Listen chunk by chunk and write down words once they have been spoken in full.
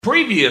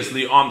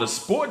Previously on the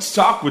Sports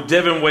Talk with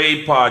Devin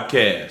Wade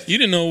podcast. You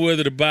didn't know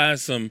whether to buy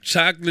some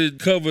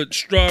chocolate-covered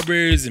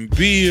strawberries and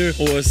beer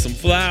or some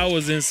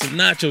flowers and some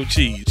nacho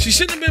cheese. She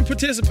shouldn't have been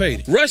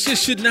participating. Russia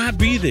should not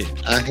be there.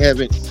 I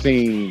haven't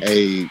seen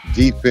a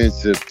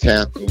defensive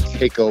tackle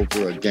take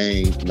over a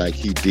game like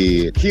he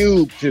did.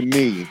 Cube, to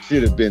me,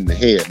 should have been the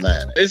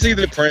headliner. It's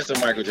either Prince or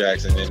Michael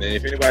Jackson, and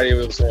if anybody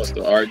else wants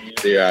to argue,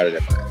 they're out of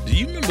their mind. Do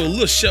you remember a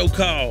little show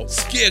called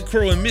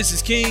Scarecrow and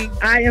Mrs. King?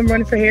 I am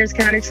running for Harris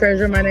County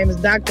Treasurer. My name is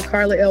Dr.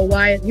 Carla L.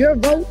 Wyatt. Your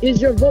vote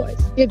is your voice.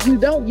 If you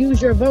don't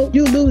use your vote,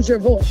 you lose your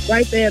voice.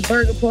 Right there at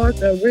Burger Park,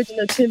 the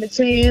original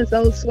Chimichans,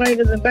 those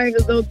swingers and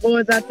bangers, those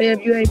boys out there,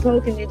 if you ain't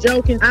poking, you're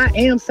joking. I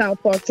am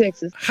South Park,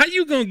 Texas. How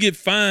you gonna get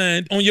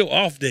fined on your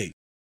off day?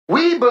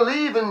 We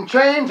believe in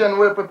change and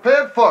we're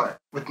prepared for it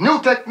with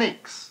new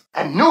techniques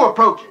and new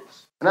approaches.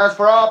 And as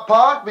for our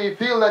part, we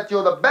feel that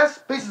you're the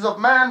best pieces of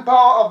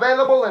manpower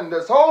available in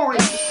this whole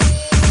region.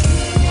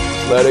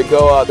 Let it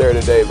go out there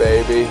today,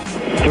 baby.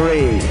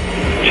 3,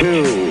 2, 1.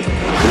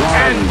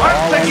 And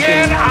once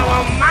again,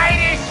 our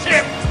mighty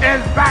ship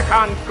is back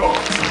on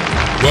course.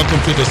 Welcome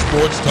to the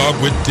Sports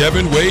Talk with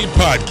Devin Wade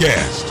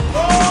podcast.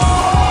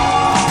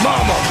 Oh!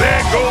 Mama,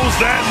 there goes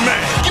that man.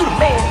 You the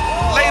man.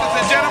 Ladies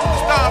and gentlemen,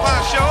 the star of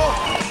our show.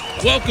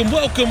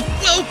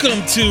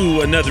 Welcome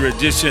to another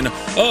edition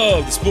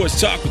of the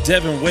Sports Talk with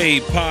Devin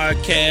Wade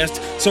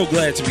podcast. So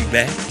glad to be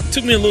back.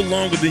 Took me a little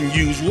longer than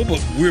usual, but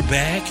we're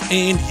back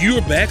and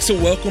you're back, so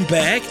welcome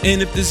back.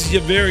 And if this is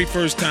your very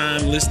first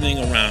time listening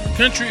around the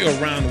country or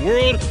around the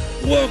world,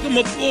 welcome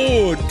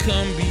aboard.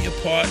 Come be a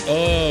part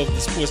of the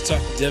Sports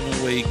Talk with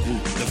Devin Wade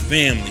group, the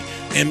family,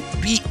 and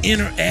be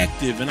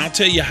interactive. And I'll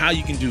tell you how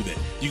you can do that.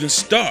 You can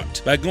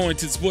start by going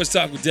to the Sports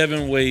Talk with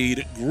Devin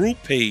Wade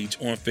group page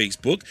on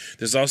Facebook.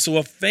 There's also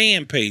a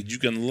fan page. You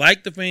can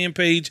like the fan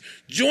page,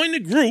 join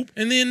the group,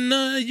 and then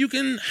you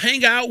can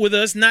hang out with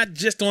us, not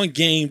just on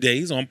game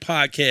days, on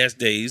podcast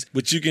days,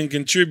 but you can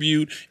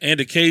contribute and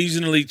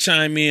occasionally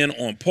chime in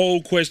on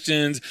poll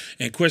questions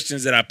and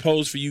questions that I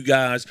pose for you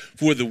guys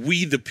for the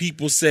We the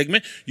People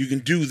segment. You can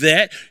do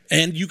that,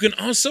 and you can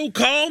also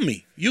call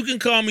me. You can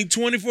call me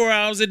 24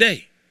 hours a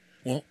day.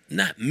 Well,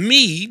 not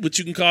me, but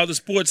you can call the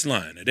sports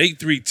line at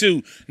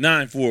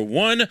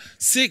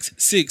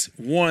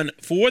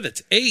 832-941-6614.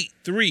 That's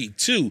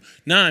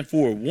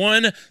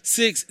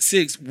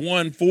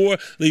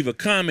 832-941-6614. Leave a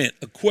comment,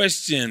 a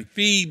question,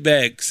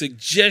 feedback,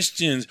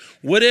 suggestions,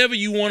 whatever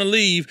you want to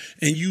leave,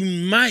 and you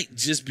might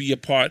just be a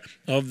part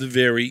of the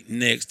very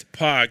next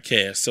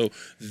podcast. So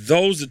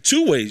those are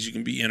two ways you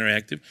can be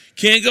interactive.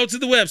 Can't go to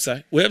the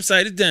website.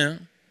 Website is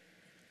down.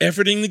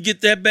 Efforting to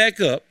get that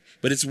back up.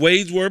 But it's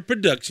Wade's Word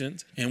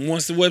Productions, and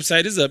once the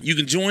website is up, you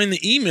can join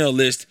the email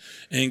list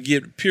and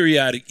get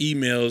periodic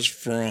emails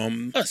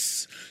from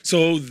us.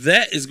 So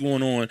that is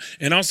going on.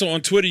 And also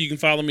on Twitter, you can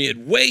follow me at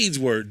Wade's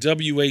Word,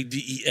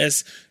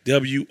 WADESWORD.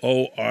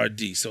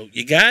 So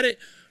you got it?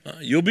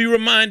 You'll be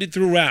reminded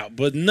throughout.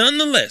 But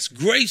nonetheless,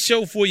 great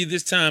show for you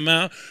this time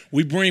out.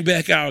 We bring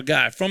back our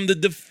guy from the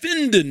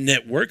Defender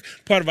Network,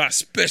 part of our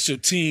special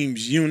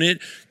teams unit,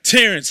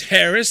 Terrence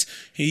Harris.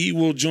 He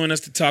will join us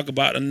to talk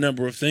about a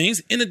number of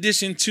things. In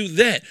addition to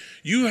that,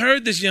 you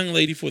heard this young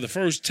lady for the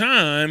first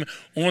time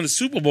on the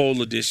Super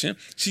Bowl edition.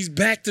 She's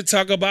back to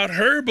talk about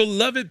her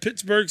beloved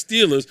Pittsburgh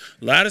Steelers.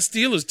 A lot of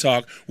Steelers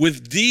talk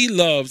with D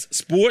Loves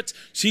Sports.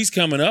 She's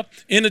coming up.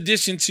 In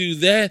addition to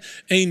that,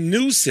 a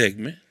new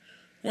segment.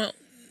 Well,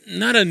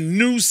 not a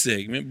new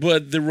segment,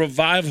 but the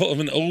revival of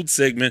an old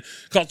segment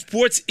called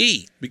Sports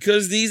E.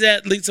 Because these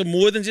athletes are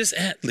more than just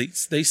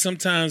athletes. They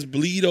sometimes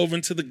bleed over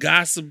into the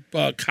gossip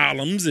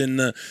columns and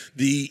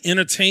the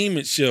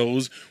entertainment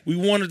shows. We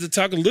wanted to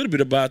talk a little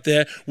bit about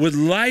that with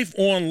Life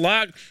on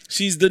Lock.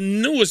 She's the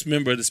newest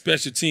member of the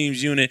special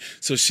teams unit,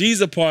 so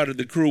she's a part of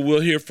the crew. We'll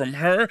hear from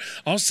her.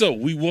 Also,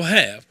 we will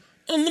have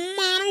a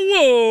Lamont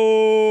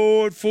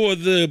Award for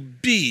the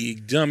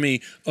big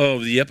dummy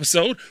of the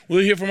episode.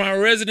 We'll hear from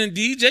our resident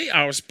DJ,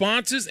 our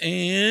sponsors,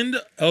 and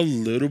a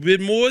little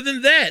bit more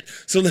than that.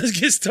 So let's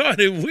get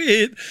started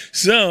with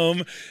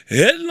some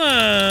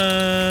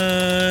headlines.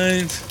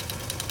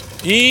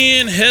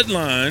 In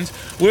headlines,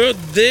 well,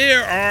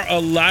 there are a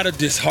lot of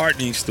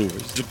disheartening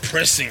stories,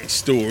 depressing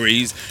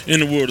stories in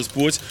the world of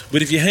sports.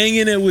 But if you hang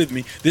in there with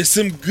me, there's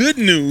some good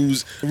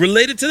news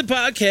related to the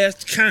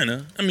podcast, kind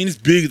of. I mean, it's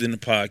bigger than the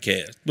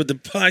podcast, but the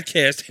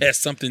podcast has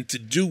something to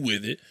do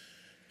with it.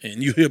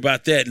 And you'll hear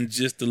about that in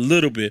just a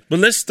little bit. But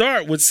let's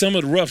start with some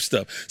of the rough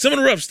stuff.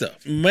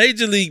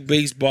 Major League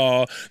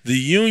Baseball, the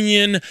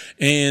union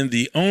and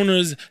the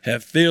owners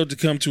have failed to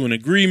come to an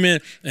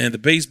agreement, and the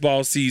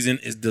baseball season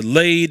is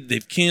delayed.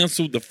 They've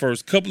canceled the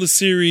first couple of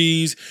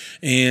series,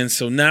 and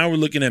so now we're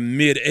looking at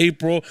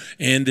mid-April,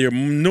 and there are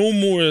no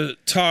more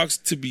talks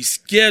to be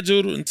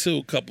scheduled until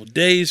a couple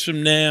days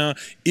from now,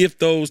 if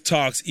those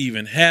talks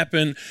even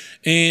happen.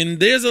 And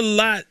there's a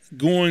lot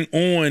going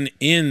on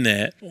in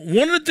that.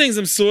 One of the things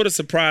I'm sort of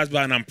surprised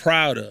by and I'm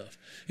proud of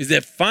is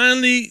that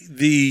finally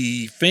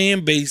the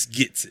fan base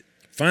gets it.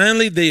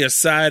 Finally, they are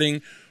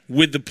siding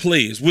with the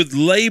players, with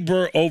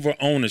labor over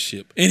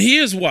ownership. And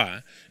here's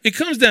why. It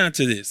comes down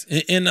to this.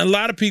 And a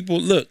lot of people,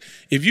 look,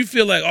 if you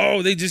feel like,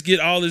 oh, they just get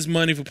all this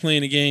money for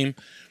playing the game,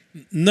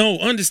 no,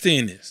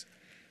 understand this.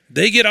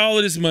 They get all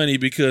of this money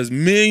because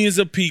millions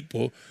of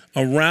people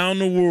around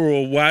the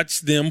world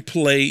watch them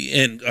play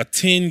and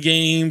attend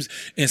games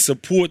and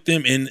support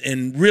them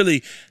and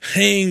really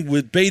hang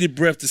with bated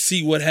breath to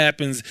see what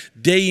happens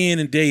day in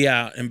and day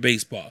out in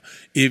baseball.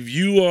 If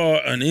you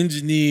are an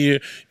engineer,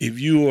 if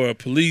you are a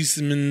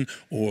policeman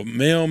or a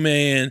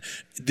mailman,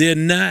 they're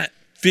not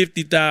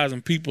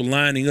 50,000 people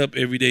lining up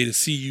every day to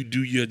see you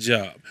do your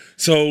job.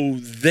 So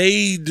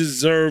they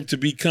deserve to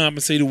be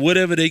compensated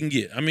whatever they can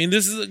get. I mean,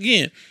 this is,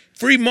 again,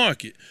 free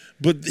market.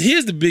 But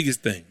here's the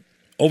biggest thing.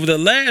 Over the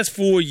last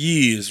 4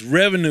 years,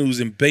 revenues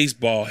in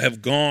baseball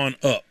have gone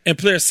up and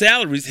player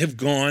salaries have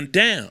gone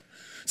down.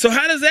 So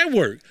how does that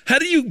work? How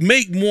do you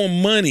make more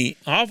money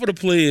off of the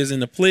players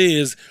and the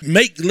players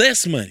make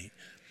less money?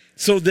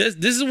 So this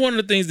is one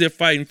of the things they're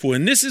fighting for,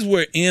 and this is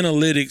where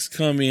analytics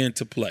come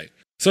into play.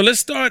 So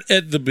let's start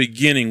at the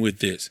beginning with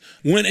this.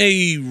 When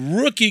a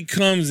rookie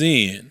comes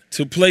in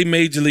to play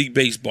Major League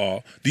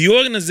Baseball, the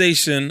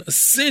organization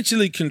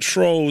essentially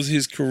controls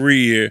his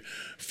career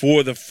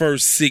for the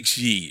first 6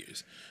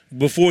 years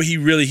before he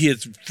really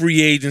hits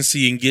free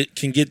agency and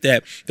can get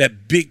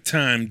that big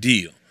time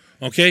deal.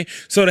 Okay,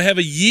 so to have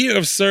a year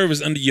of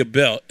service under your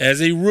belt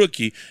as a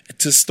rookie,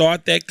 to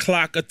start that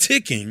clock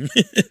a-ticking,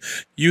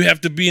 you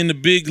have to be in the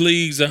big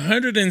leagues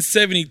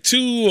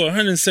 172 or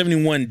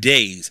 171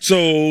 days.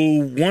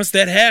 So once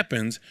that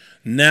happens,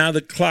 now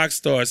the clock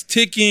starts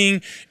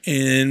ticking,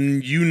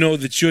 and you know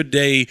that your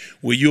day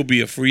where you'll be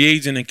a free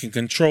agent and can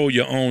control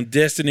your own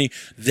destiny,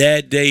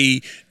 that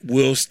day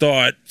will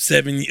start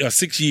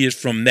 6 years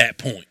from that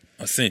point,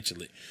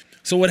 essentially.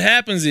 So what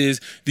happens is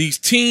these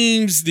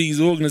teams, these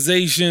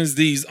organizations,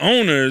 these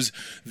owners,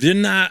 they're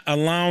not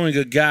allowing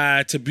a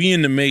guy to be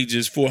in the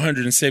majors for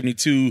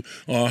 172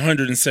 or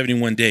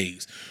 171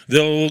 days.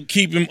 They'll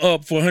keep him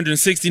up for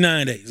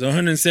 169 days or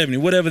 170,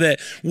 whatever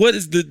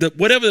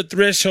the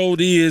threshold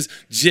is,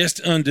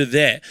 just under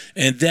that.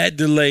 And that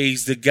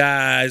delays the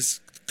guy's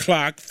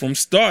clock from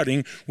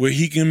starting where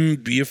he can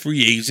be a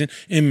free agent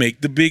and make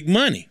the big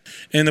money.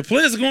 And the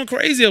players are going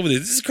crazy over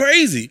this. This is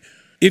crazy.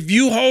 If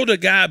you hold a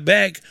guy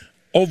back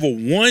over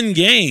one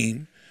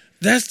game,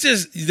 that's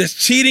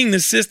cheating the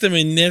system,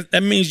 and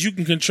that means you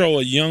can control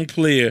a young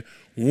player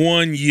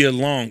 1 year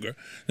longer.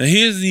 Now,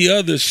 here's the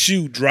other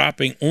shoe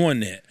dropping on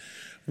that.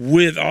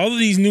 With all of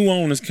these new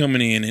owners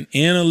coming in and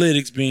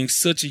analytics being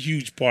such a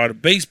huge part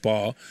of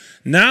baseball,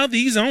 now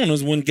these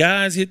owners, when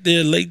guys hit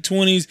their late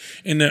 20s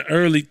and their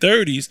early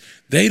 30s,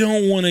 they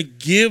don't want to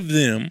give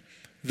them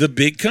the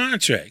big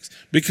contracts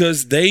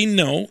because they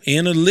know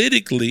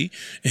analytically,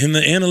 and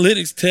the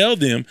analytics tell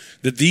them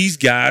that these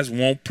guys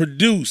won't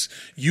produce.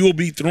 You'll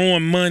be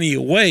throwing money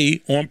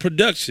away on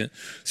production.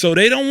 So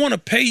they don't want to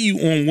pay you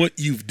on what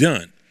you've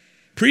done.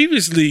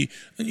 Previously,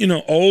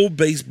 old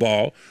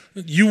baseball,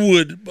 you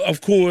would,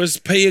 of course,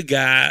 pay a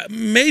guy.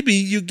 Maybe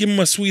you give him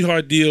a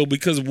sweetheart deal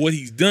because of what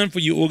he's done for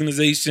your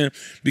organization,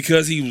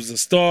 because he was a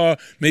star.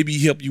 Maybe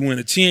he helped you win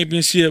a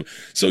championship.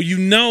 So you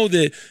know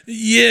that,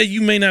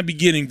 you may not be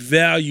getting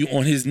value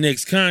on his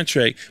next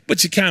contract,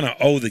 but you kind of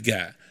owe the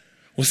guy.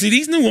 Well, see,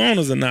 these new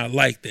owners are not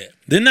like that.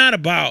 They're not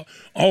about,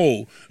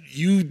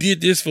 you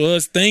did this for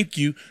us, thank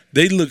you.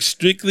 They look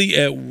strictly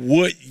at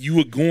what you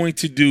are going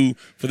to do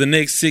for the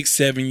next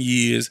 6-7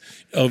 years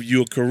of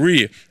your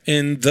career.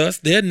 And thus,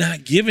 they're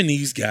not giving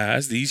these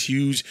guys these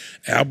huge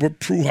Albert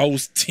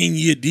Pujols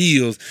 10-year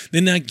deals.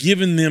 They're not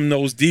giving them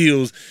those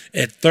deals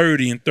at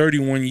 30 and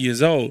 31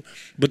 years old.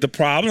 But the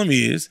problem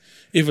is,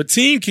 if a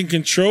team can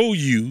control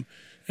you,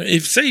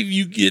 say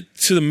you get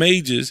to the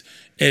majors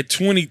at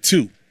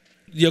 22,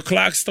 your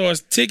clock starts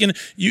ticking.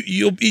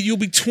 You'll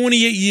be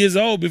 28 years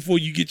old before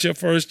you get your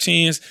first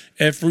chance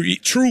at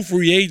true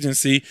free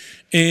agency.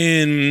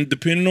 And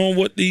depending on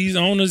what these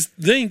owners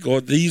think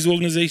or these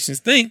organizations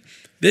think,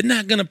 they're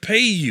not going to pay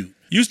you.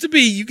 Used to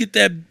be you get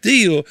that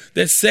deal,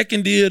 that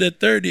second deal, that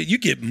third deal, you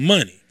get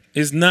money.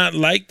 It's not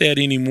like that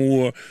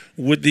anymore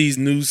with these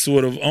new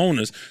sort of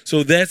owners.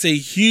 So that's a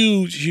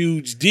huge,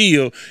 huge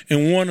deal,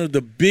 and one of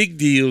the big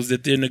deals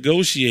that they're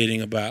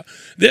negotiating about.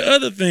 There are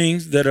other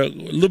things that are a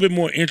little bit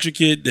more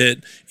intricate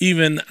that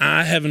even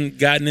I haven't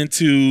gotten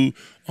into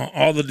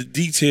all of the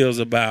details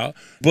about.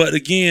 But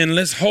again,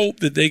 let's hope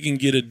that they can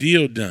get a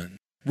deal done.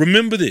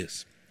 Remember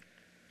this.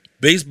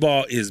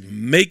 Baseball is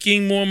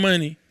making more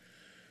money.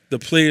 The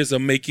players are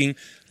making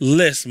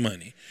less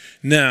money.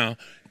 Now,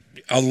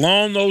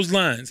 along those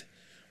lines,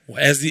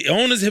 as the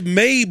owners have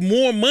made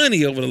more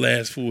money over the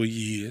last 4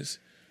 years,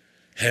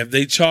 have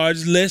they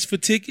charged less for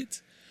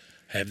tickets?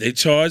 Have they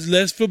charged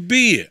less for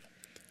beer?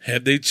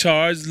 Have they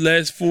charged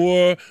less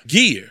for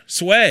gear,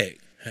 swag?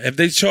 Have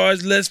they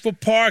charged less for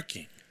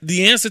parking?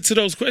 The answer to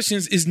those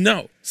questions is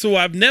no. So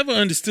I've never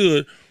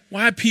understood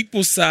why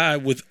people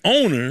side with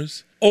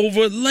owners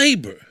over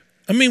labor.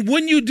 I mean,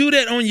 wouldn't you do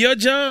that on your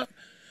job?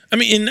 I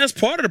mean, and that's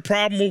part of the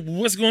problem with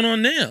what's going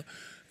on now.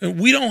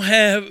 We don't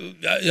have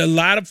a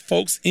lot of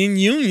folks in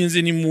unions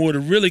anymore to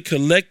really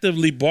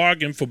collectively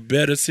bargain for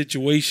better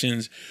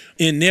situations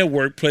in their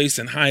workplace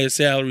and higher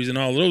salaries and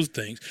all of those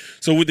things.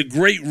 So with the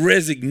Great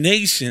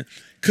Resignation,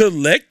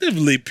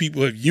 collectively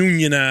people have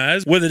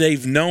unionized, whether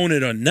they've known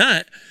it or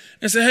not,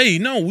 and say, hey,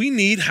 no, we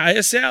need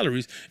higher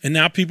salaries. And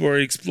now people are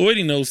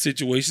exploiting those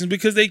situations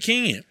because they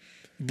can.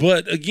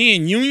 But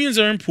again, unions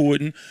are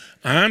important.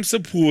 I'm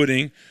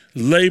supporting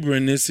labor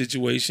in this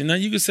situation. Now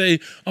you can say,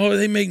 oh,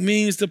 they make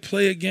millions to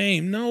play a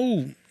game.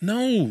 No,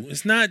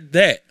 it's not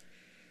that.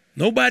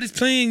 Nobody's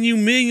paying you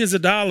millions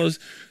of dollars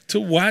to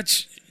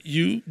watch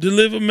you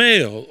deliver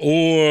mail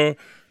or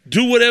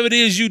do whatever it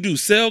is you do,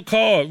 sell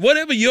cars,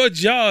 whatever your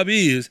job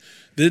is.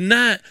 There's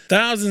not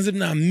thousands, if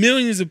not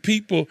millions of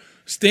people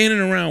standing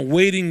around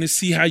waiting to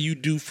see how you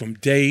do from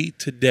day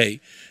to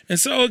day. And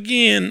so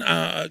again,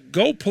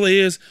 go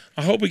Players.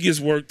 I hope it gets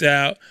worked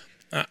out.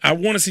 I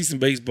want to see some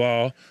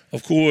baseball.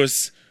 Of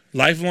course,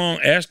 lifelong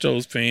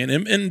Astros fan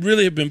and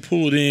really have been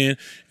pulled in.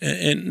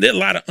 And there are a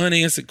lot of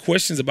unanswered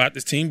questions about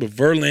this team, but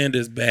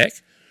Verlander's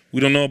back. We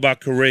don't know about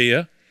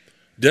Correa.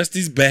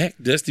 Dusty's back.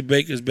 Dusty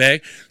Baker's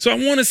back. So I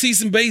want to see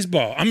some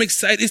baseball. I'm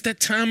excited. It's that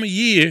time of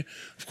year.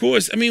 Of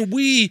course, I mean,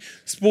 we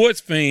sports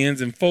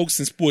fans and folks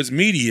in sports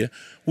media,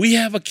 we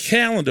have a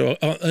calendar,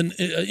 an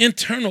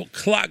internal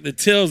clock that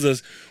tells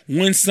us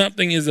when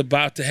something is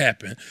about to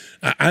happen.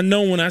 I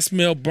know when I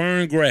smell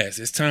burned grass,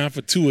 it's time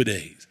for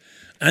two-a-days.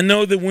 I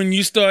know that when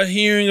you start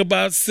hearing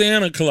about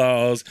Santa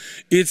Claus,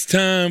 it's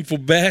time for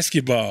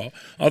basketball,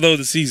 although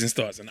the season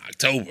starts in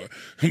October.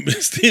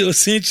 But still,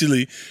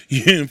 essentially,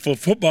 for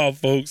football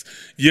folks,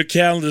 your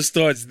calendar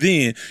starts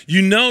then.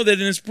 You know that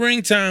in the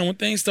springtime, when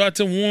things start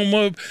to warm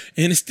up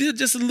and it's still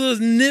just a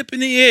little nip in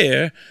the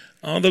air,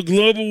 although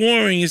global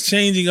warming is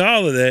changing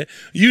all of that,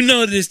 you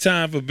know that it's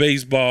time for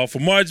baseball, for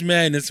March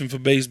Madness and for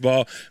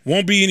baseball.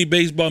 Won't be any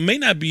baseball, may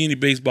not be any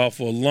baseball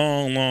for a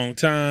long, long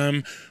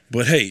time.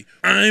 But, hey,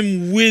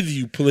 I'm with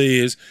you,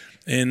 Players,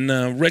 in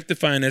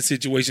rectifying that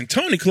situation.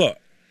 Tony Clark,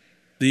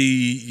 the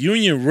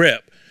union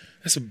rep,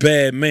 that's a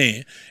bad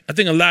man. I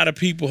think a lot of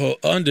people have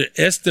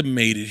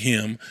underestimated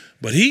him,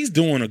 but he's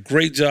doing a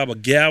great job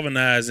of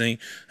galvanizing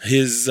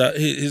his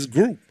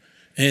group.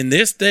 And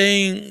they're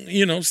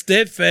staying,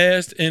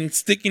 steadfast and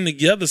sticking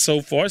together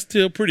so far. It's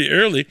still pretty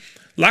early.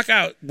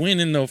 Lockout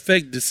went into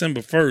effect December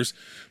 1st.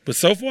 But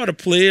so far the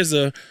players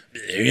they're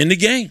in the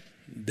game.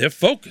 They're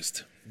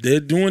focused. They're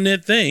doing their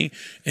thing.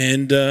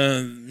 And,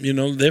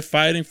 they're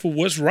fighting for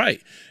what's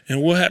right.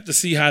 And we'll have to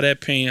see how that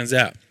pans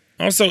out.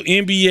 Also,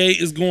 NBA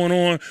is going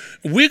on.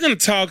 We're going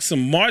to talk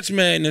some March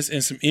Madness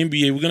and some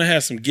NBA. We're going to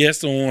have some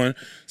guests on.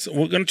 So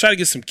we're going to try to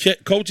get some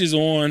coaches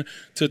on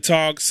to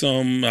talk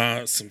some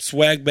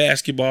swag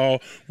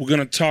basketball. We're going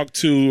to talk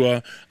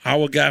to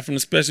our guy from the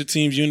special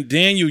teams unit,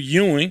 Daniel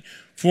Ewing,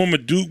 former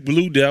Duke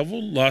Blue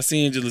Devil, Los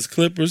Angeles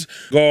Clippers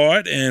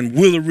guard, and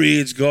Willow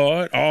Ridge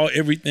guard,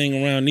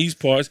 everything around these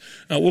parts.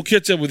 We'll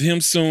catch up with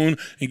him soon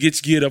and get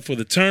you geared up for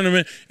the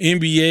tournament.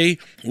 NBA,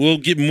 we'll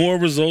get more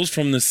results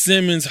from the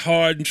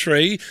Simmons-Harden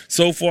trade.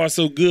 So far,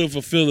 so good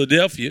for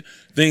Philadelphia.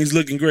 Things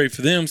looking great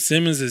for them.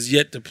 Simmons has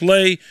yet to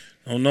play.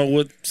 Don't know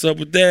what's up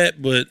with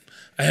that, but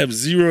I have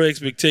zero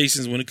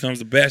expectations when it comes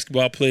to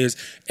basketball players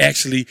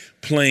actually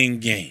playing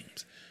games.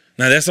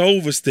 Now, that's an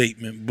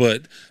overstatement,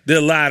 but there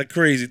are a lot of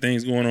crazy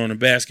things going on in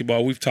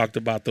basketball. We've talked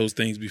about those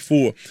things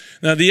before.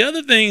 Now, the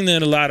other thing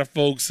that a lot of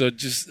folks are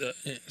just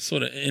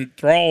sort of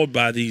enthralled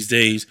by these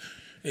days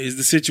is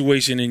the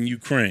situation in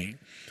Ukraine.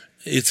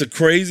 It's a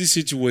crazy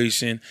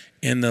situation,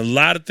 and a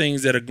lot of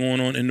things that are going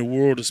on in the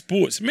world of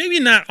sports. Maybe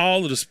not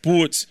all of the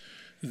sports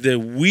that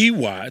we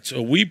watch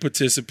or we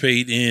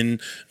participate in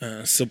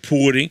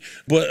supporting,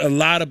 but a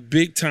lot of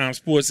big-time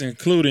sports,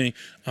 including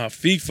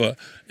FIFA,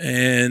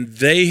 and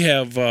they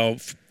have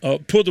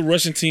pulled the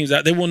Russian teams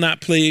out. They will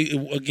not play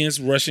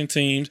against Russian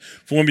teams.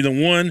 Formula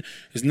One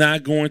is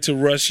not going to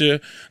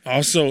Russia.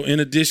 Also, in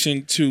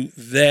addition to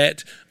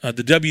that,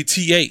 the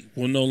WTA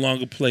will no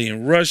longer play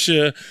in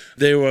Russia.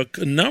 There were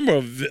a number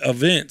of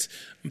events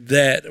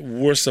that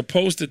were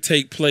supposed to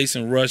take place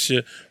in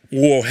Russia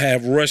will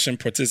have Russian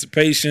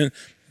participation.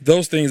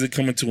 Those things are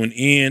coming to an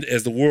end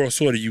as the world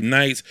sort of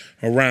unites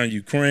around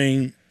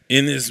Ukraine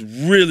in this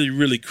really,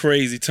 really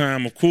crazy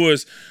time. Of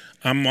course,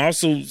 I'm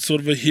also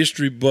sort of a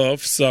history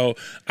buff, so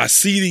I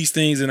see these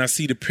things and I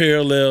see the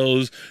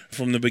parallels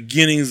from the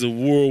beginnings of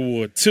World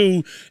War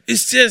II.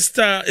 It's just,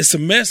 it's a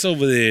mess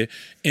over there.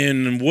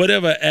 And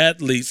whatever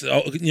athletes,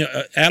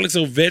 Alex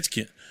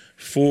Ovechkin,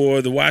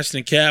 for the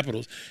Washington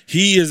Capitals.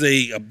 He is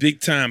a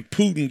big-time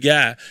Putin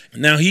guy.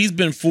 Now, he's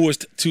been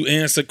forced to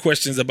answer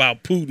questions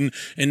about Putin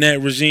and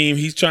that regime.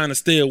 He's trying to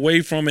stay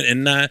away from it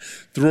and not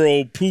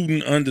throw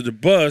Putin under the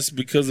bus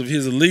because of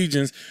his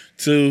allegiance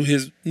to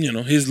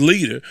his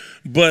leader.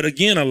 But,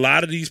 again, a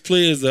lot of these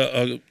players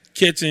are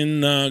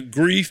catching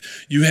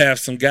grief. You have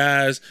some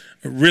guys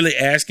really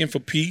asking for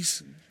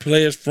peace.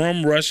 players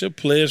from Russia,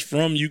 players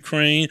from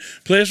Ukraine,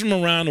 players from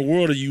around the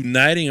world are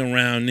uniting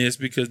around this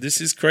because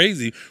this is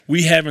crazy.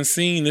 We haven't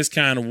seen this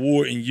kind of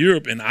war in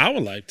Europe in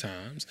our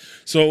lifetimes.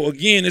 So,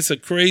 again, it's a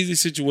crazy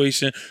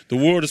situation. The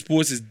world of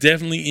sports is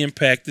definitely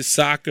impacted.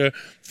 Soccer,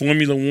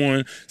 Formula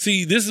One.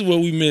 See, this is what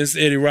we miss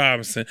Eddie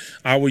Robinson,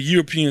 our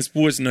European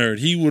sports nerd.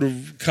 He would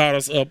have caught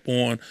us up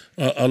on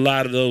a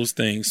lot of those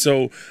things.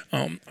 So,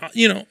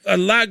 a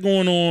lot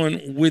going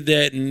on with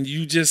that, and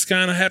you just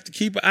kind of have to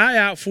keep an eye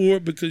out for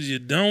it because you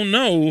don't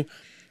know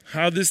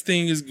how this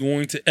thing is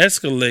going to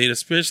escalate,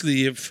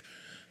 especially if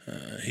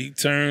he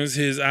turns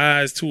his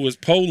eyes towards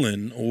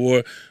Poland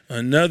or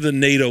another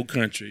NATO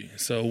country.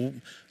 So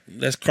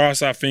let's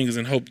cross our fingers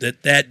and hope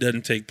that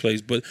doesn't take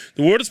place. But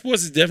the world of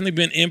sports has definitely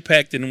been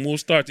impacted, and we'll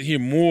start to hear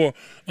more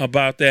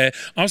about that.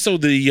 Also,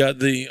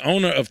 the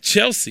owner of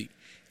Chelsea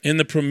in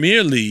the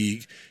Premier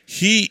League,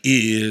 he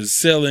is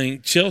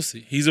selling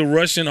Chelsea. He's a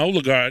Russian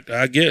oligarch,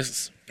 I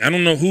guess. I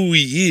don't know who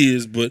he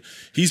is, but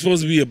he's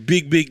supposed to be a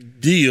big,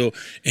 big deal,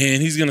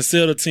 and he's going to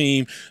sell the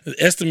team. The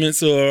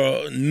estimates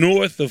are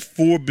north of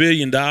 $4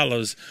 billion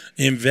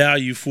in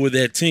value for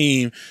that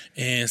team,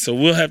 and so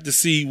we'll have to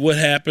see what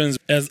happens.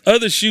 As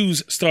other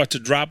shoes start to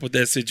drop with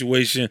that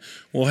situation,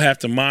 we'll have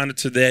to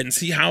monitor that and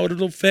see how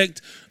it'll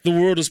affect the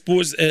world of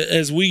sports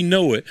as we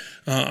know it.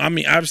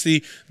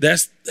 Obviously,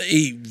 that's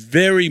a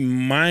very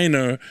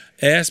minor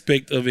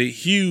aspect of a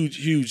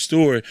huge, huge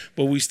story,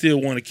 but we still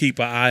want to keep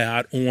an eye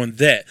out on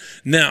that.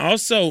 Now,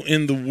 also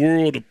in the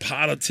world of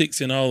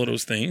politics and all of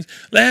those things,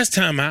 last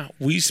time out,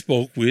 we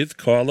spoke with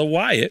Carla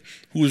Wyatt,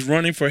 who is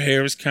running for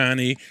Harris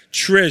County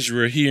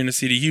Treasurer here in the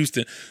city of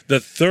Houston, the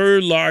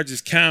third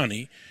largest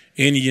county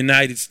in the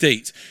United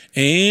States.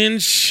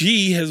 And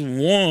she has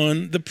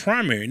won the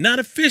primary. Not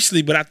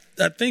officially, but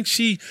I think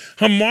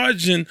her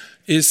margin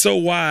is so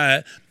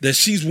wide that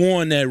she's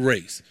won that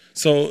race.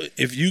 So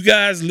if you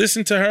guys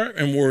listened to her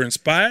and were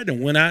inspired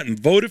and went out and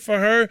voted for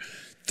her,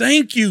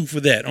 thank you for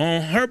that.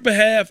 On her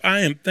behalf,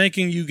 I am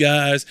thanking you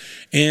guys,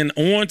 and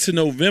on to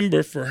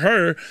November for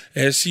her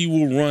as she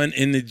will run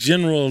in the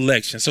general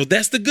election. So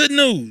that's the good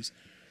news.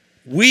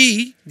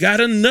 We got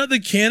another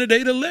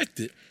candidate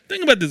elected.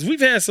 Think about this. We've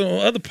had some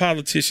other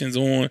politicians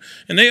on,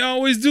 and they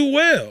always do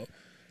well.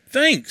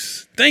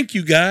 Thanks. Thank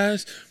you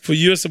guys for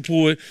your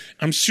support.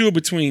 I'm sure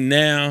between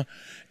now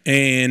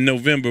and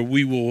November,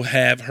 we will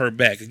have her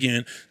back.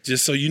 Again,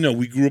 just so you know,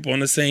 we grew up on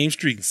the same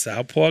street in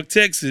South Park,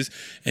 Texas,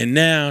 and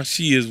now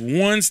she is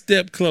one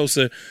step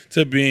closer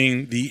to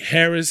being the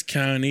Harris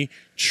County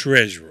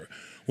Treasurer.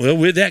 Well,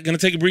 with that, going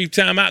to take a brief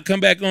time out, come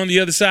back on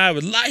the other side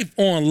with Life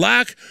on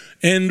Lock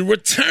and the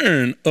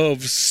return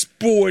of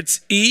Sports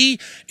E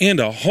and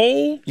a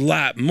whole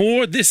lot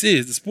more. This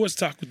is the Sports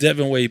Talk with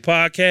Devin Wade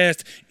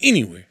podcast,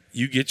 anywhere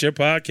you get your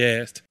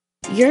podcast.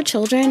 Your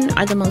children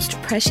are the most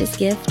precious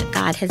gift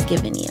God has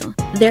given you.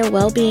 Their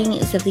well-being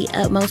is of the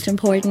utmost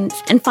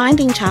importance, and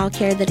finding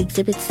childcare that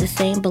exhibits the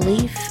same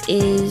belief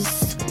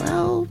is,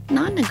 well,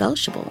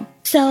 non-negotiable.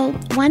 So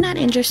why not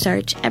end your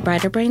search at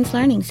Brighter Brains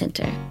Learning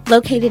Center?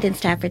 Located in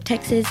Stafford,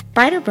 Texas,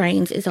 Brighter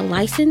Brains is a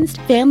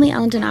licensed,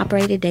 family-owned and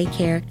operated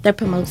daycare that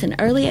promotes an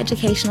early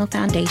educational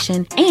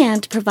foundation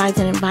and provides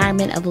an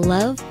environment of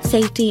love,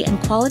 safety, and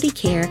quality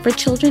care for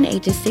children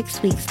ages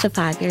 6 weeks to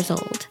 5 years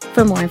old.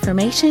 For more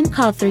information,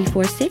 call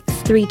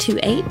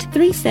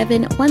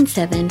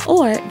 346-328-3717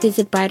 or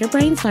visit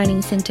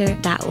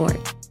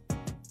brighterbrainslearningcenter.org.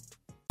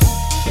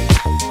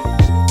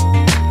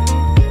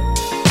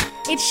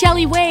 It's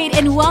Shelley Wade,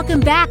 and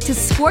welcome back to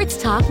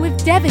Sports Talk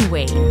with Devin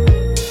Wade.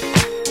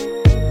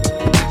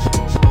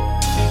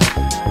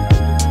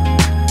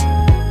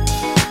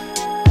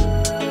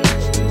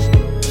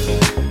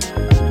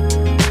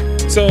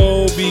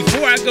 So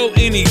before I go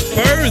any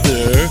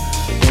further,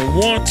 I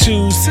want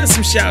to send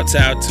some shouts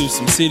out to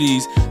some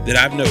cities that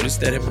I've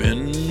noticed that have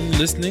been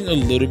listening a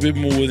little bit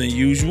more than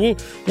usual.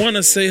 Want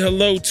to say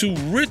hello to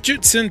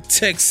Richardson,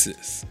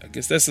 Texas. I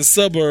guess that's a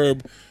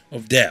suburb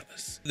of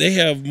Dallas. They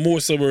have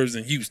more suburbs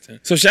than Houston.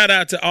 So shout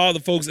out to all the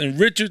folks in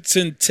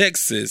Richardson,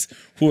 Texas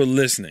who are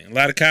listening. A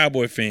lot of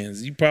Cowboy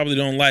fans. You probably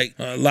don't like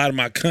a lot of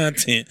my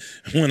content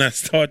when I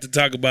start to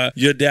talk about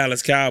your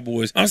Dallas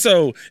Cowboys.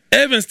 Also,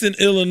 Evanston,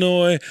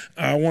 Illinois.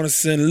 I want to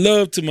send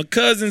love to my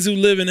cousins who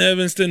live in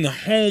Evanston, the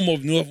home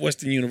of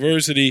Northwestern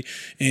University,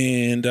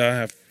 and I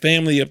have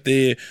family up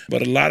there.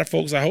 But a lot of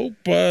folks, I hope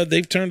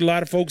they've turned a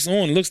lot of folks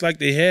on. Looks like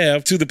they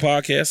have to the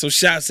podcast. So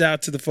shouts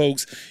out to the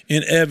folks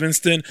in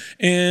Evanston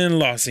and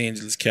Los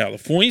Angeles,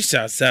 California.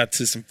 Shouts out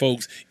to some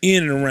folks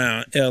in and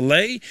around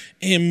LA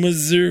and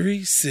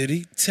Missouri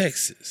City,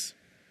 Texas.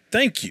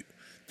 Thank you.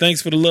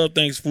 Thanks for the love.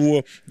 Thanks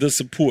for the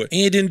support.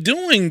 And in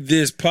doing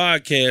this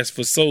podcast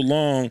for so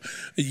long,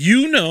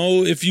 you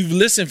know, if you've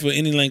listened for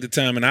any length of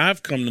time, and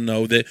I've come to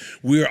know that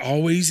we're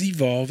always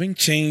evolving,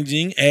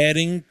 changing,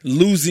 adding,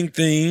 losing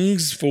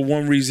things for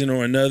one reason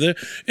or another.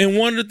 And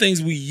one of the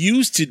things we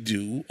used to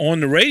do on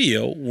the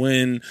radio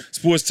when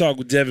Sports Talk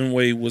with Devin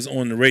Wade was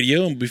on the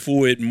radio and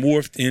before it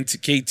morphed into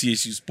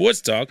KTSU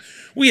Sports Talk,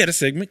 we had a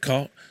segment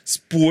called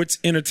Sports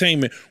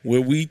Entertainment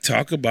where we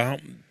talk about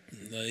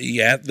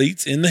the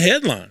athletes in the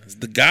headlines,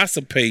 the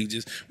gossip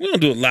pages. We don't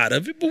do a lot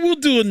of it, but we'll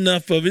do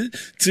enough of it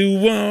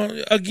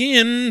to,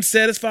 again,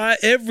 satisfy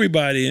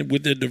everybody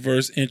with their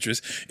diverse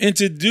interests. And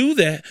to do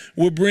that,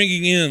 we're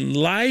bringing in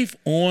Life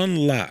on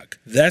Lock.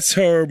 That's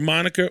her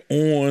moniker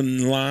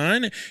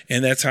online,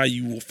 and that's how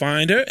you will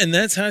find her, and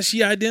that's how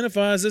she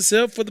identifies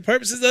herself for the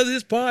purposes of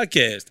this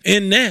podcast.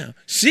 And now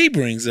she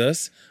brings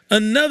us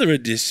another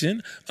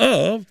edition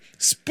of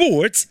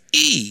Sports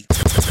E.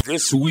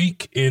 This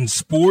week in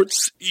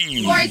Sports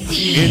E.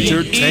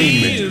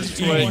 Entertainment.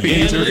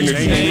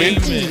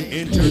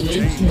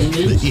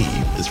 The E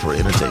is for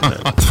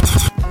entertainment.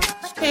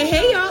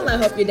 Hey, y'all. I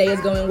hope your day is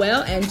going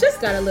well and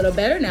just got a little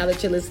better now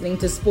that you're listening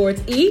to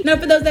Sports E. Now,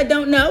 for those that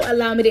don't know,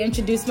 allow me to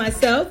introduce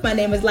myself. My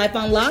name is Life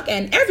on Lock,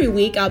 and every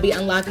week I'll be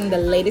unlocking the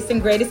latest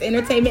and greatest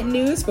entertainment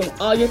news from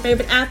all your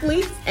favorite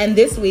athletes. And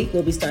this week,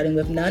 we'll be starting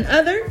with none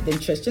other than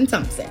Tristan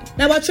Thompson.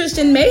 Now, while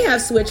Tristan may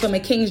have switched from a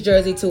Kings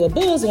jersey to a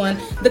Bulls one,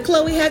 the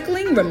Khloe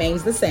heckling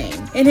remains the same.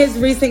 In his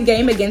recent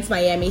game against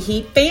Miami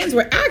Heat, fans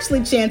were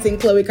actually chanting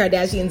Khloe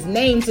Kardashian's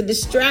name to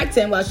distract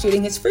him while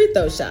shooting his free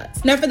throw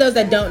shots. Now, for those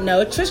that don't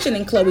know, Tristan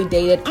and Khloe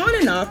dated on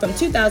and off from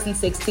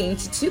 2016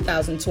 to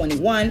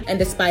 2021, and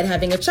despite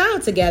having a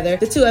child together,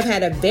 the two have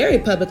had a very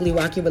publicly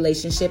rocky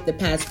relationship the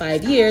past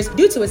 5 years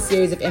due to a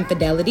series of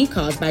infidelity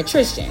caused by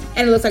Tristan.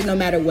 And it looks like no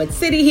matter what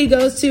city he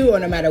goes to or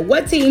no matter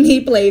what team he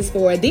plays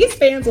for, these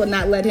fans will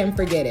not let him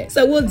forget it.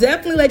 So we'll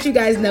definitely let you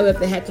guys know if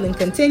the heckling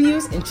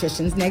continues in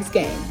Tristan's next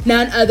game.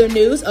 Now, in other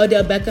news,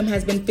 Odell Beckham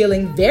has been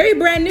feeling very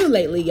brand new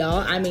lately,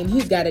 y'all. I mean,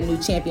 he's got a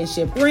new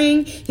championship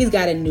ring, he's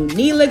got a new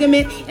knee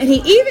ligament, and he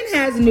even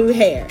has new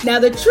hair. Now,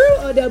 the true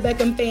Odell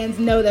Beckham fans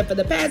know that for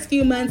the past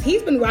few months,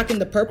 he's been rocking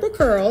the purple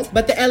curls,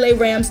 but the LA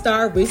Rams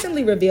star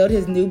recently revealed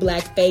his new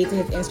black fade to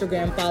his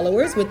Instagram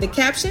followers with the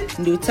caption,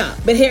 "New top."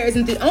 But hair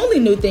isn't the only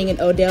new thing in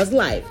Odell's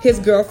life. His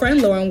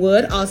girlfriend, Lauren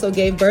Wood, also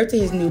gave birth to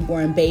his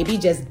newborn baby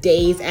just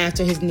days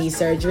after his knee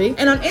surgery.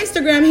 And on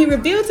Instagram, he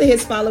revealed to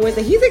his followers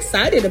that he's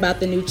excited about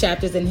the new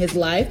chapters in his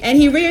life, and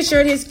he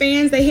reassured his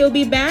fans that he'll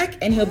be back,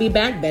 and he'll be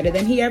back better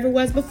than he ever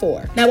was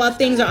before. Now, while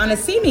things are on a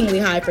seemingly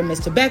high for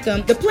Mr.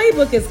 Beckham, the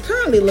playbook is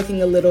currently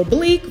looking a little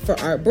bleak for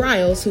Art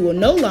Briles, who will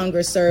no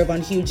longer serve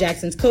on Hugh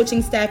Jackson's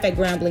coaching staff at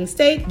Grambling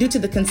State due to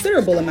the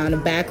considerable amount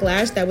of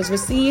backlash that was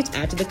received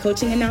after the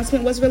coaching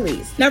announcement was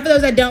released. Now, for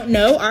those that don't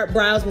know, Art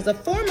Briles was a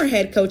former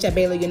head coach at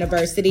Baylor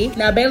University.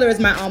 Now, Baylor is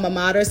my alma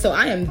mater, so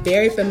I am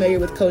very familiar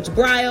with Coach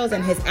Briles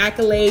and his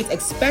accolades,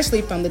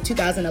 especially from the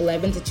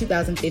 2011 to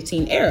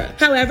 2015 era.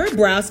 However,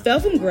 Briles fell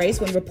from grace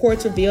when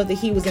reports revealed that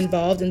he was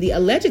involved in the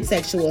alleged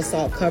sexual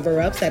assault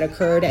cover-ups that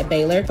occurred at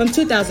Baylor from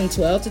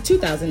 2012 to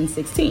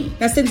 2016.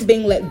 Now, since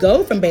being let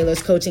go from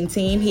Baylor's coaching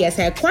team, he has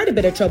had quite a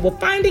bit of trouble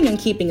finding and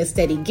keeping a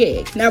steady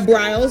gig. Now,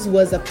 Briles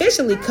was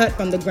officially cut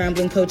from the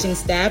Grambling coaching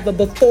staff, but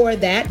before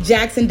that,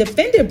 Jackson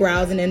defended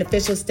Briles in an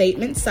official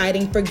statement,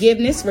 citing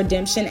forgiveness,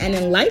 redemption, and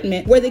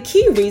enlightenment were the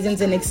key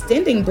reasons in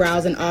extending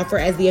Briles an offer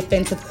as the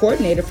offensive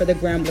coordinator for the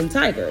Grambling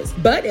Tigers.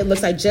 But it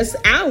looks like just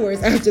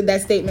hours after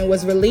that statement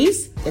was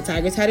released, the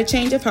Tigers had a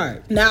change of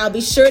heart. Now, I'll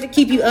be sure to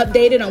keep you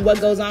updated on what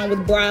goes on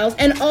with Briles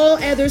and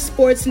all other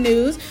sports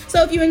news.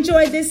 So if you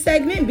enjoyed this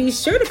segment, be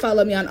sure to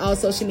follow me on all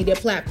social media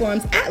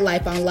platforms at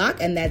Life on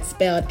Lock, and that's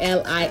spelled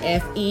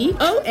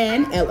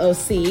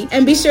LIFEONLOC.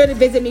 And be sure to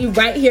visit me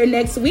right here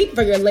next week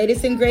for your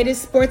latest and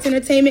greatest sports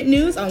entertainment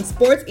news on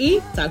Sports E.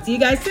 Talk to you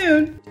guys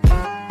soon.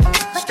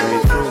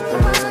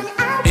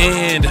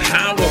 And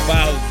how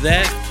about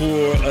that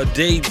for a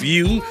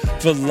debut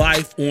for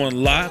Life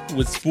on Lock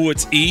with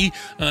Sports E?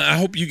 I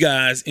hope you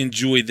guys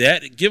enjoyed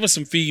that. Give us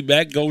some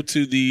feedback. Go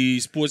to the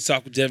Sports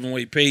Talk with Devin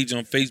Wade page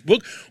on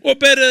Facebook. Or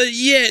better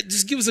yet,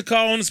 just give us a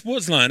call on the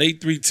sports line,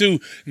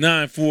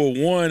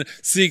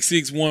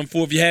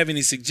 832-941-6614. If you have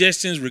any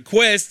suggestions,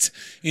 requests,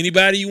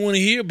 anybody you want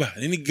to hear about,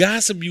 any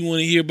gossip you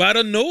want to hear about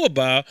or know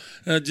about,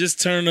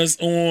 just turn us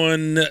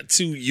on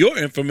to your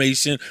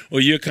information or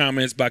your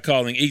comments by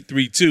calling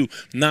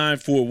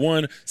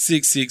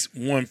 832-941-6614.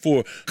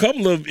 A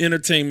couple of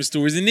entertainment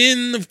stories, and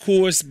then, of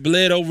course,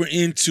 bled over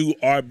into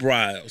Art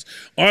Briles.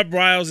 Art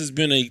Briles has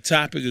been a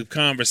topic of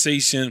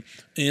conversation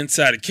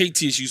inside of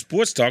KTSU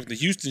Sports Talk, the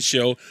Houston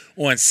show,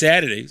 on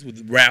Saturdays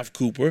with Ralph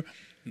Cooper,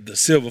 the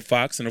Silver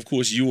Fox, and, of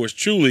course, yours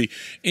truly.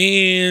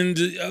 And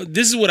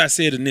this is what I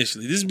said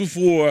initially. This is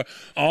before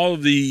all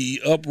of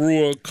the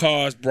uproar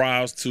caused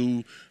Briles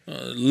to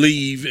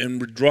leave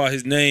and withdraw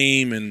his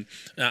name, and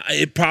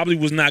it probably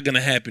was not going to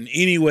happen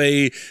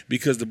anyway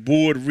because the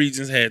board of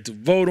regents had to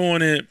vote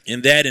on it,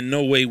 and that in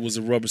no way was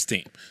a rubber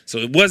stamp. So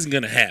it wasn't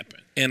going to happen.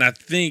 And I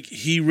think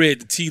he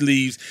read the tea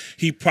leaves.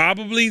 He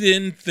probably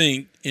didn't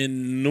think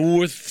in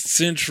north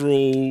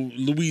central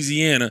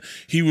Louisiana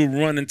he would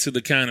run into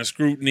the kind of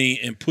scrutiny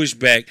and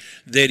pushback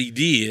that he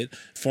did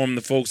from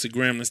the folks at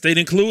Grambling State,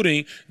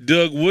 including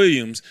Doug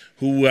Williams,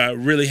 who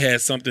really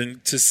had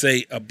something to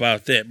say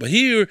about that. But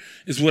here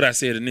is what I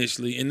said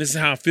initially, and this is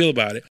how I feel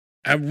about it.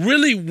 I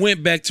really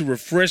went back to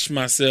refresh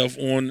myself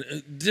on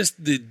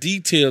just the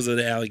details of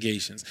the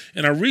allegations.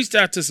 And I reached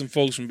out to some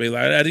folks from Baylor.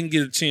 I didn't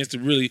get a chance to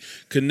really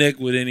connect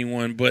with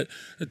anyone, but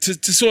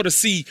to sort of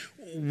see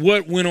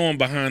what went on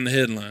behind the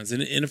headlines.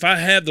 And if I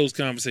have those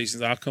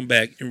conversations, I'll come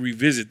back and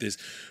revisit this.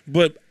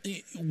 But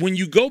when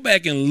you go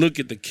back and look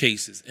at the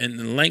cases and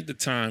the length of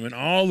time and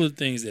all the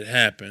things that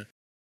happen,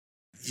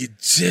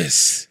 it's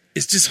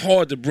just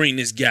hard to bring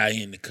this guy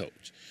in to coach.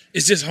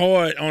 It's just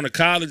hard on a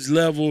college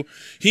level.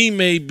 He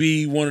may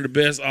be one of the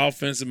best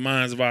offensive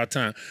minds of our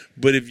time.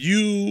 But if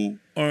you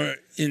are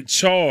in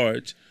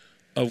charge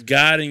of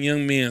guiding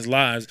young men's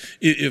lives,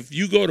 if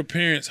you go to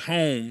parents'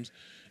 homes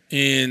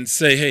and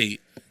say, hey,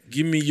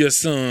 give me your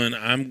son,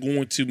 I'm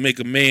going to make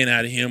a man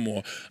out of him,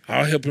 or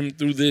I'll help him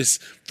through this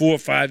 4 or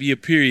 5 year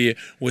period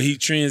where he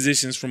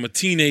transitions from a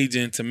teenager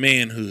into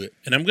manhood.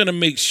 And I'm going to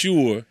make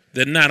sure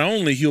that not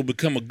only he'll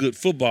become a good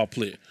football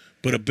player,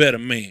 but a better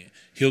man.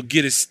 He'll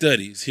get his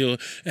studies.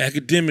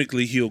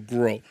 Academically, he'll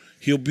grow.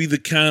 He'll be the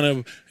kind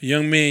of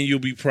young man you'll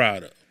be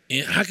proud of.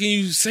 And how can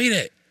you say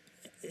that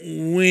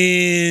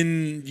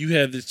when you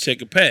have this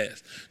checkered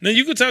past? Now,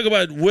 you can talk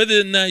about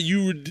whether or not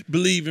you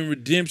believe in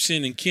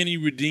redemption and can he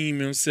redeem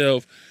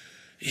himself.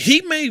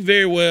 He may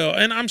very well,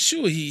 and I'm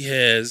sure he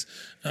has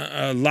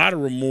a lot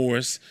of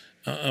remorse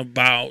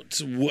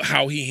about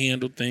how he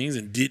handled things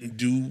and didn't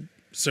do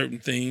certain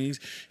things,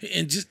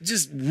 and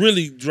just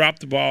really dropped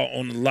the ball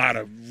on a lot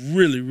of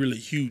really, really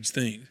huge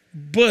things.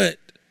 But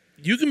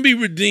you can be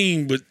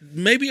redeemed, but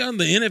maybe on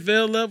the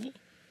NFL level,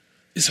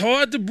 it's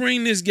hard to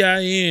bring this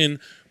guy in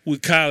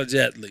with college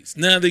athletes.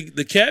 Now,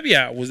 the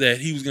caveat was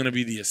that he was going to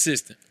be the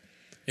assistant.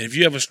 And if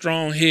you have a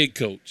strong head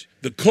coach,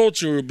 the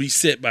culture will be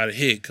set by the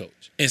head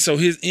coach. And so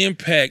his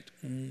impact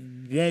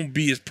won't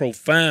be as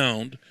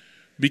profound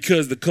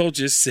because the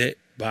culture is set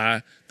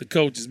by the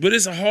coaches. But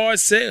it's a hard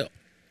sell.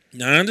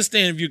 Now, I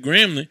understand if you're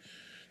Grambling,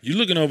 you're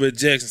looking over at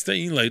Jackson State,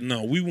 you're like,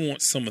 no, we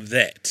want some of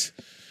that.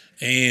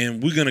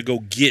 And we're going to go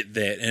get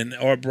that. And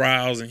Art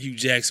Briles and Hugh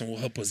Jackson will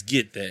help us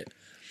get that.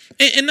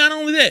 And not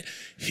only that,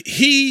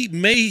 he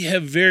may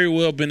have very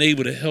well been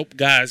able to help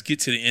guys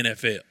get to the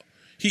NFL.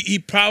 He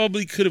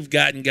probably could have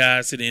gotten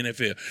guys to the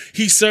NFL.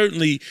 He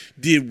certainly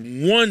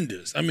did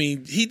wonders. I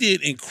mean, he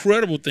did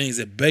incredible things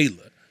at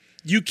Baylor.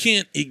 You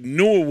can't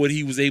ignore what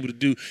he was able to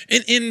do.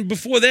 And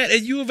before that,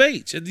 at U of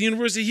H, at the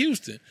University of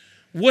Houston,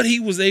 what he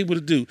was able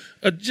to do,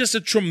 just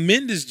a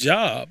tremendous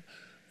job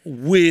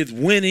with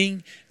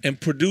winning and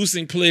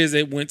producing players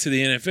that went to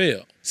the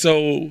NFL.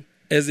 So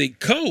as a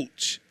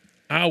coach,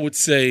 I would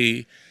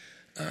say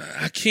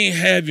I can't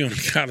have you on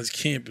the college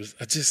campus.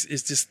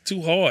 It's just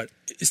too hard.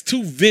 It's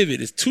too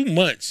vivid. It's too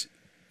much.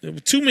 There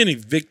were too many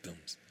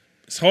victims.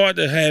 It's hard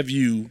to have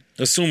you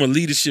assume a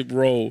leadership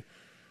role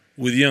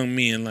with young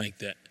men like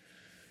that.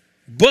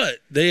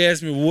 But they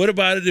asked me, what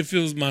about it if it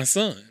was my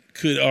son?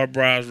 Could Art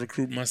Briles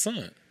recruit my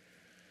son?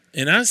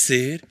 And I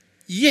said,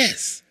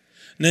 yes.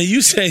 Now,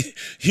 you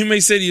may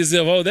say to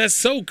yourself, oh, that's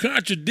so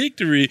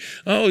contradictory.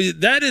 Oh,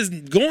 that is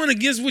going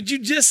against what you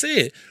just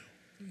said.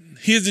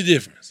 Here's the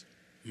difference.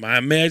 My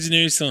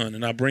imaginary son,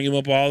 and I bring him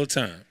up all the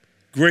time,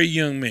 great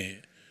young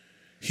man.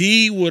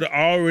 He would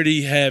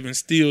already have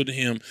instilled in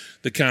him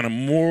the kind of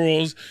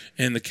morals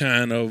and the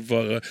kind of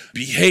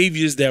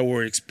behaviors that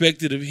were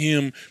expected of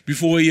him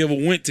before he ever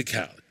went to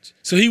college.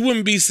 So he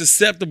wouldn't be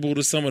susceptible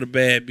to some of the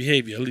bad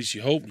behavior, at least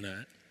you hope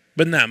not.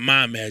 But not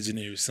my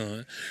imaginary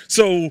son.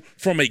 So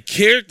from a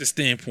character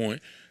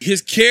standpoint, his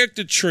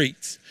character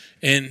traits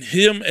and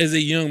him as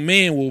a young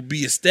man will be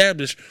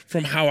established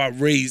from how I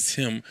raised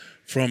him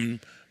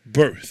from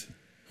birth.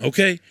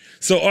 Okay?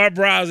 So Art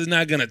Briles is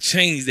not going to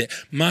change that.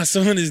 My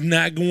son is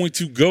not going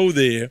to go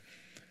there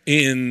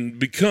and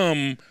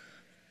become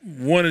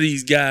one of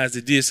these guys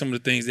that did some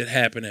of the things that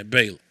happened at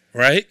Baylor.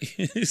 Right?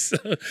 So,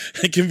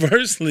 and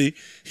conversely,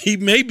 he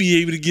may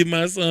be able to get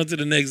my son to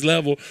the next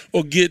level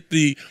or get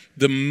the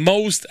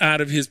most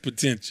out of his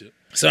potential.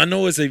 So I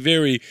know it's a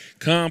very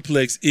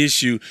complex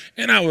issue,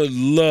 and I would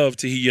love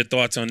to hear your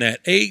thoughts on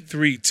that.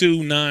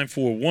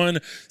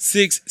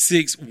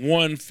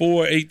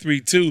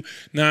 832-941-6614,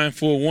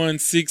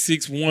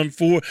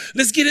 832-941-6614.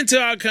 Let's get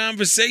into our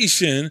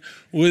conversation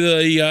with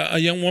a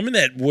young woman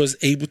that was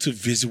able to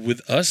visit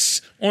with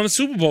us on the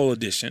Super Bowl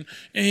edition,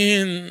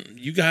 and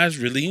you guys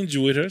really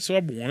enjoyed her, so I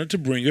wanted to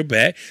bring her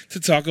back to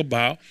talk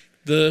about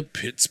the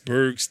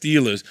Pittsburgh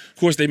Steelers. Of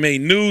course, they made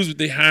news with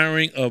the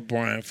hiring of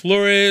Brian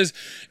Flores,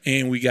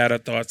 and we got our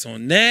thoughts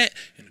on that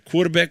and the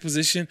quarterback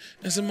position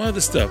and some other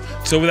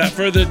stuff. So without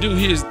further ado,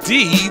 here's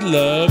D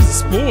Loves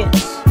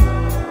Sports.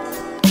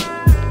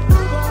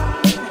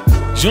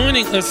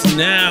 Joining us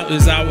now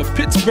is our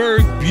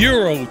Pittsburgh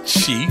bureau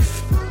chief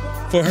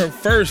for her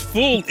first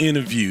full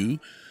interview.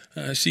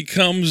 She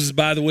comes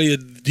by the way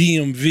of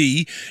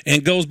DMV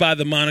and goes by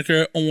the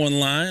moniker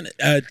online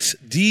at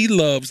D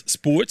Loves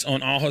Sports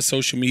on all her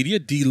social media,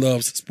 D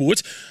Loves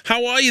Sports.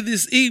 How are you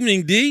this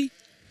evening, D?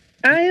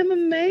 I am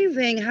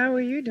amazing. How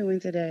are you doing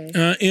today?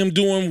 I am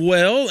doing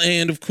well.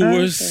 And, of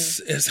course,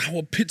 as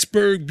our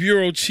Pittsburgh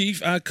bureau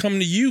chief, I come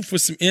to you for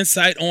some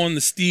insight on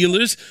the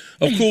Steelers.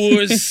 Of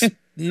course,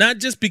 not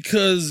just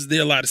because there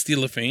are a lot of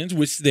Steeler fans,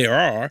 which there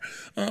are,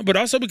 but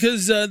also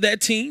because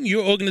that team,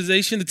 your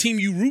organization, the team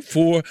you root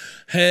for,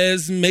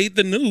 has made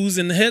the news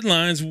and the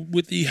headlines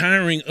with the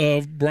hiring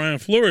of Brian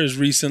Flores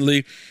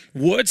recently.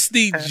 What's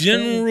the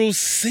general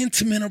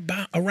sentiment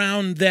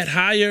around that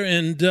hire,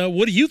 and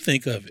what do you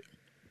think of it?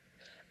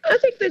 I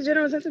think the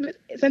general sentiment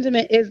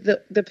is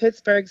the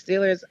Pittsburgh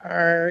Steelers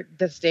are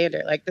the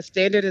standard. Like, the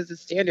standard is the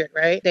standard,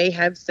 right? They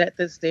have set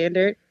the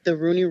standard. The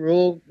Rooney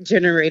Rule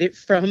generated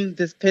from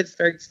this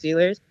Pittsburgh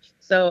Steelers.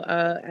 So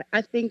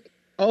I think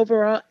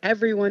overall,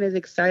 everyone is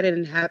excited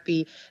and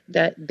happy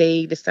that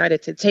they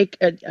decided to take,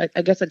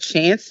 I guess, a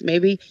chance,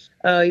 maybe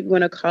you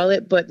want to call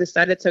it, but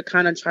decided to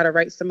kind of try to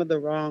right some of the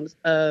wrongs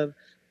of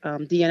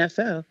the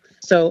NFL.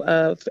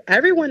 So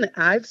everyone that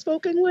I've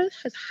spoken with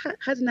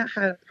has not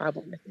had a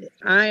problem with it.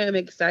 I am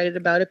excited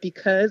about it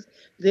because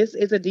this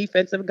is a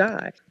defensive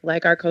guy.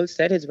 Like our coach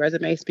said, his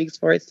resume speaks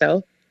for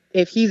itself.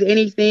 If he's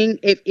anything,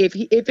 if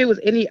it was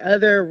any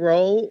other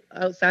role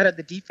outside of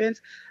the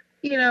defense,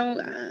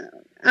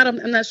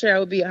 I'm not sure I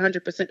would be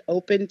 100%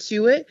 open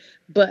to it.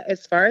 But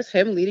as far as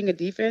him leading a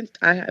defense,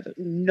 I have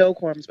no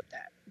qualms with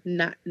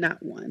that.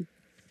 Not one.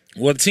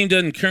 Well, the team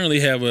doesn't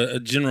currently have a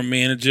general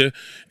manager,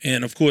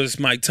 and, of course,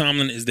 Mike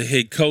Tomlin is the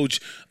head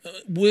coach.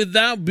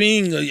 Without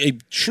being a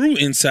true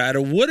insider,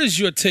 what is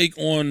your take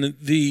on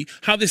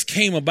how this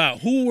came about?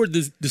 Who were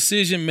the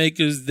decision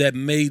makers that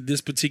made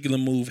this particular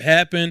move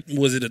happen?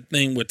 Was it a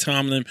thing where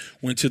Tomlin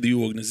went to the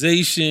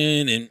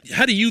organization? And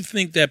how do you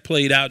think that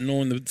played out,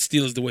 knowing the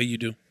Steelers the way you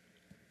do?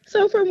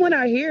 So from what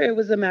I hear, it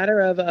was a matter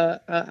of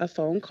a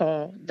phone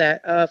call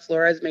that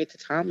Flores made to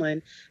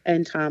Tomlin,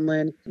 and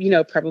Tomlin,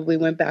 probably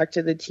went back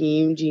to the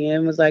team.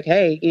 GM was like,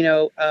 hey,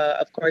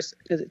 of course,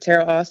 because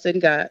Terrell Austin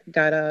got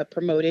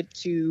promoted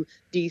to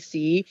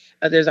DC.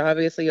 There's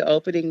obviously an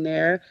opening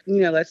there.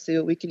 Let's see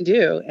what we can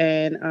do.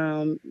 And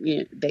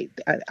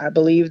I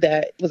believe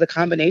that was a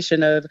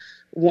combination of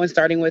one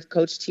starting with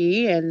Coach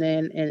T, and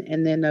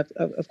then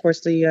of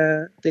course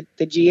the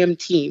GM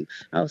team.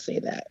 I'll say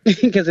that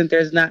because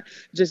there's not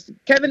just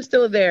Kevin's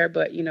still there,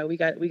 but we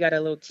got a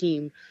little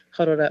team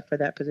huddled up for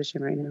that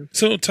position right now.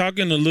 So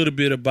talking a little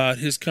bit about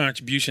his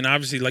contribution,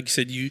 obviously, like you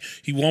said,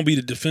 he won't be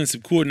the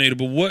defensive coordinator,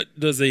 but what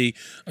does a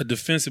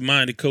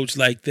defensive-minded coach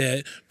like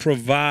that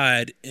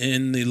provide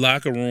in the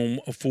locker room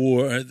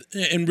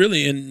and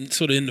really in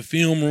the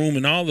film room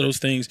and all of those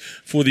things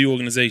for the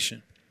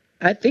organization?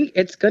 I think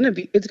it's gonna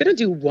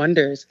do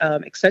wonders,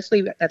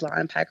 especially at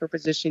linebacker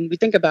position. We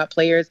think about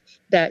players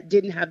that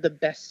didn't have the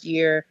best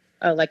year,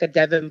 like a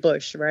Devin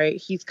Bush, right?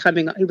 He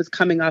was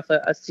coming off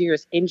a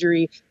serious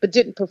injury, but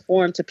didn't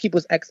perform to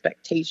people's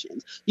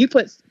expectations. You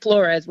put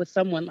Flores with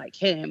someone like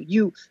him,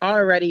 you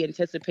already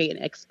anticipate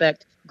and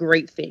expect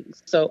great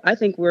things. So I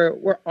think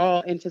we're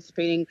all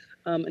anticipating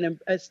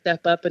a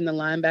step up in the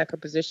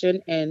linebacker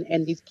position,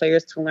 and these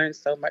players to learn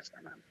so much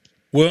from him.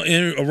 Well,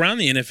 around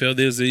the NFL,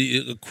 there's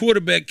a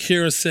quarterback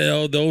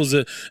carousel. Those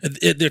are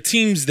there are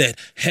teams that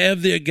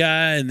have their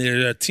guy, and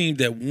there are teams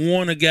that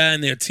want a guy,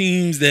 and there are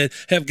teams that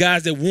have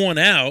guys that want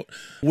out.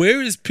 Where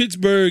is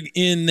Pittsburgh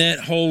in that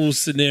whole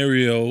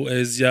scenario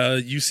as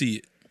you see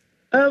it?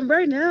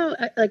 Right now,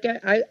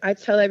 I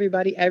tell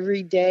everybody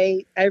every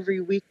day,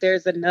 every week,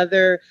 there's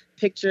another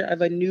picture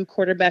of a new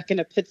quarterback in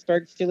a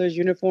Pittsburgh Steelers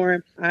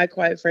uniform. I,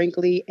 quite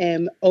frankly,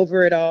 am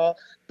over it all.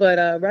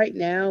 But right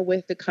now,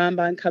 with the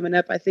combine coming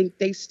up, I think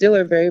they still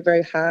are very,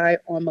 very high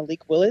on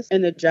Malik Willis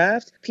in the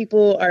draft.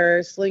 People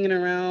are slinging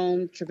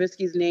around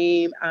Trubisky's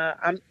name.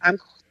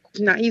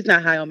 He's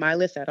not high on my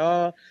list at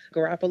all.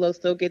 Garoppolo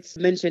still gets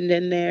mentioned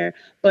in there.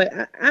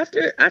 But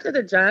after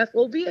the draft,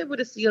 we'll be able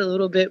to see a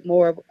little bit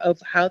more of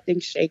how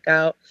things shake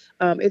out.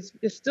 It's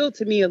still,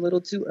 to me, a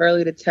little too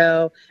early to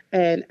tell.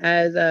 And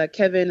as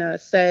Kevin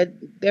said,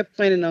 they're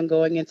planning on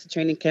going into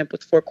training camp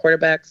with 4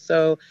 quarterbacks.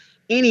 So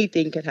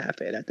anything could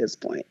happen at this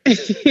point.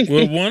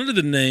 Well, one of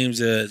the names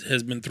that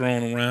has been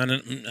thrown around,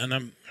 and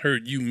I've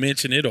heard you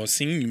mention it or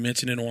seen you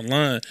mention it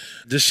online,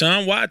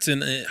 Deshaun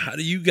Watson. How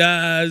do you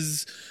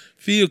guys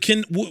feel?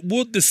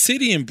 Will the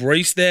city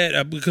embrace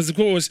that? Because, of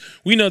course,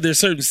 we know there's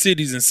certain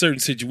cities and certain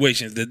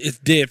situations that it's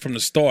dead from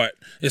the start.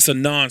 It's a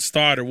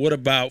non-starter. What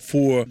about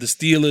for the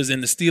Steelers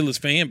and the Steelers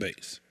fan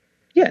base?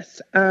 Yes.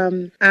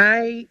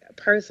 I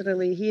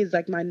personally, he's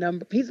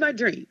my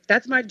dream.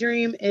 That's my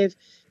dream.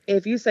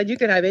 If you said you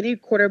could have any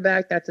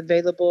quarterback that's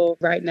available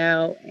right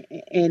now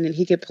and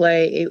he could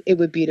play, it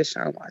would be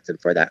Deshaun Watson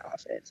for that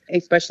offense,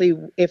 especially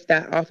if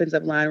that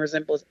offensive line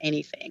resembles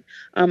anything.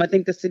 I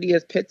think the city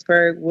of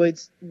Pittsburgh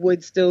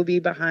would still be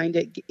behind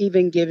it,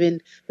 even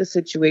given the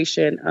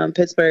situation.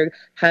 Pittsburgh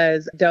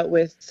has dealt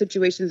with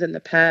situations in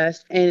the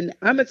past. And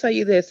I'm going to tell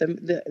you this,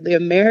 the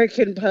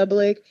American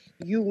public,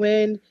 you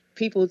win,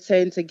 people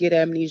tend to get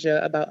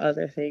amnesia about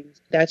other things.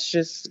 That's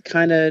just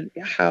kind of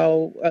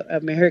how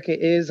America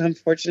is,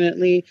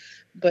 unfortunately.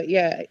 But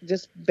yeah,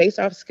 just based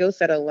off skill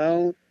set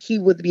alone, he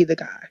would be the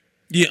guy.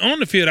 Yeah, on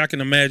the field, I can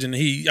imagine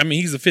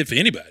he's a fit for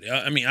anybody.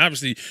 I mean,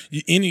 obviously,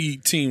 any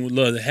team would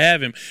love to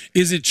have him.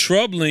 Is it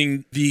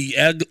troubling the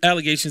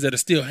allegations that are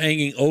still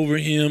hanging over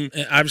him?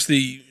 And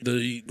obviously,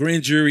 the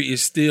grand jury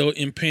is still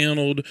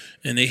impaneled,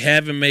 and they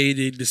haven't made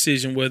a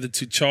decision whether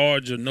to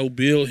charge or no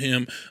bill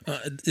him.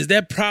 Is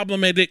that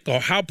problematic, or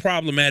how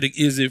problematic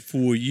is it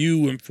for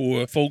you and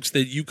for folks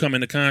that you come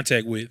into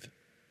contact with?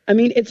 I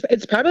mean,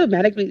 it's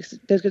problematic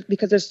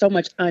because there's so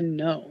much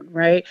unknown,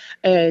 right?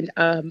 And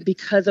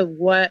because of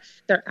what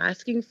they're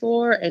asking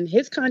for, and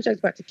his contract's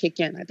about to kick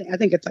in. I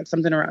think it's like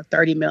something around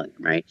 $30 million,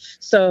 right?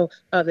 So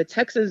the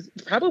Texans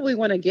probably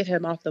want to get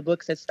him off the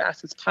books as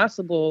fast as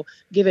possible,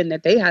 given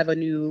that they have a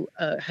new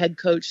head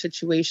coach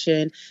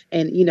situation,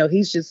 and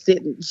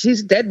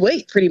she's dead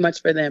weight pretty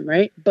much for them,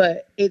 right?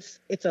 But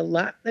it's a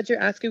lot that you're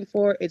asking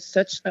for. It's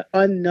such an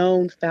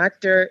unknown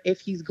factor.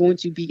 If he's going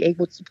to be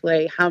able to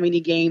play, how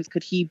many games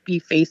could he be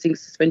facing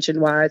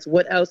suspension wise?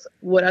 What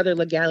other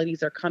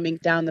legalities are coming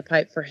down the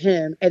pipe for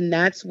him? And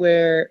that's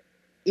where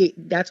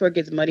it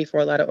gets muddy for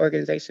a lot of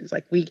organizations.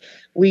 Like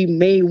we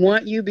may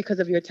want you because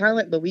of your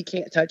talent, but we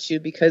can't touch you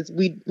because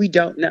we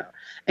don't know.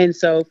 And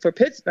so for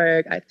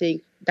Pittsburgh, I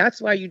think that's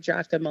why you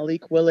drafted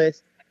Malik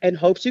Willis and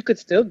hopes you could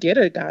still get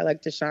a guy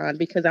like Deshaun,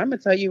 because I'm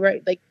gonna tell you,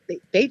 right, like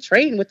they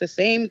train with the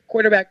same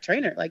quarterback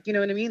trainer. Like, you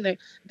know what I mean?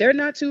 They're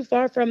not too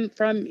far from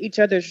each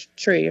other's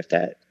tree, if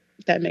that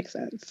makes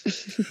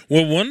sense.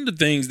 Well, one of the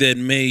things that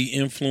may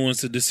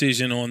influence the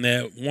decision on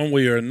that one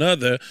way or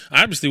another,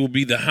 obviously, will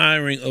be the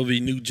hiring of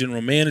a new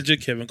general manager.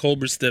 Kevin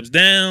Colbert steps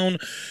down,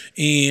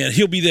 and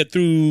he'll be there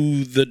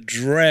through the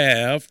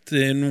draft.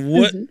 And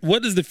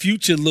what does the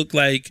future look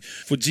like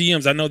for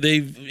GMs? I know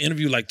they've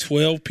interviewed like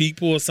 12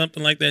 people or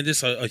something like that.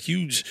 Just a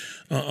huge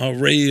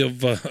array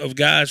of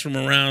guys from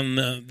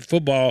around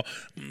football.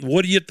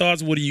 What are your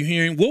thoughts? What are you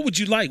hearing? What would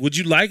you like? Would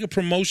you like a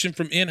promotion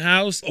from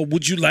in-house, or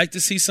would you like to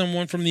see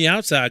someone from the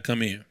outside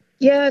come in?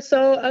 Yeah,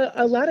 so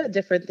a lot of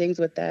different things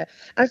with that.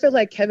 I feel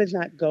like Kevin's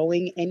not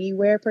going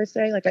anywhere per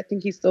se. Like, I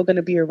think he's still going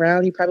to be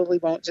around. He probably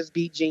won't just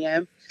be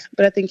GM,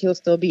 but I think he'll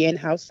still be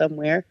in-house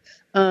somewhere.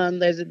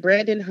 There's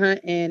Brandon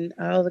Hunt and,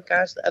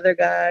 the other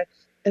guy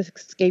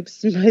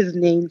escapes me. His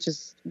name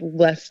just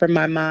left from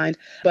my mind.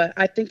 But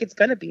I think it's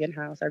going to be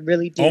in-house. I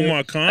really do.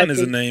 Omar Khan is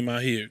a name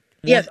I hear.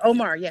 Yes,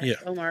 Omar. Yes, yeah.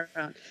 Omar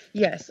Khan.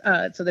 Yes.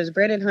 So there's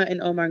Brandon Hunt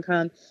and Omar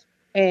Khan.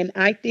 And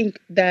I think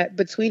that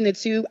between the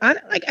two,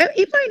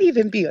 it might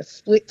even be a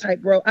split type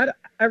role.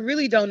 I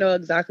really don't know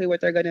exactly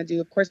what they're going to do.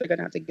 Of course, they're going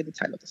to have to give the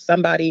title to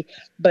somebody,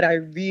 but I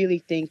really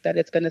think that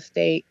it's going to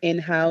stay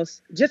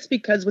in-house just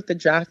because with the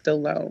draft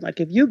alone.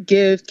 Like, if you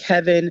give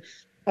Kevin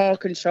all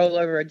control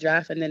over a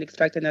draft and then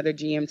expect another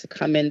GM to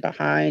come in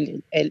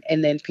behind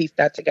and then piece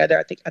that together,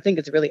 I think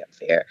it's really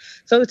unfair.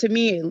 So to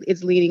me,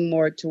 it's leaning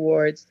more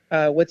towards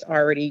what's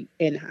already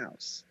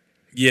in-house.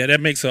 Yeah,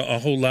 that makes a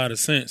whole lot of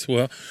sense.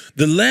 Well,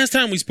 the last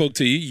time we spoke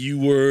to you, you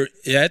were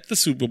at the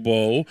Super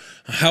Bowl.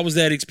 How was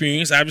that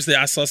experience? Obviously,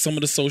 I saw some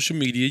of the social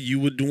media. You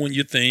were doing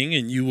your thing,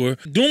 and you were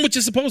doing what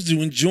you're supposed to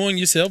do, enjoying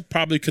yourself,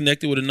 probably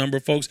connected with a number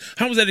of folks.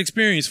 How was that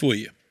experience for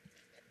you?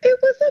 It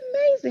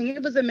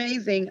was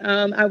amazing.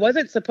 I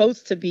wasn't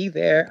supposed to be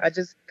there. I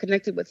just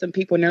connected with some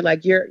people, and they're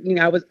like,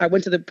 I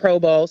went to the Pro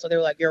Bowl, so they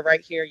were like, you're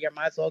right here. You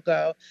might as well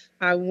go.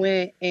 I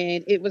went,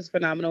 and it was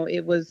phenomenal.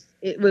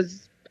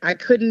 I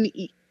couldn't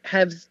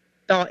have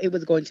thought it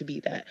was going to be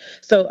that.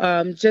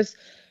 So just,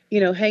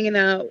 hanging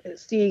out,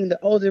 seeing the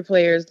older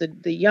players,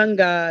 the young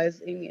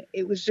guys, and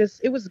it was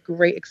a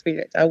great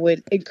experience. I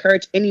would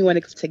encourage anyone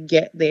to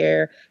get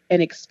there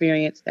and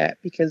experience that,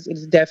 because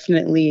it's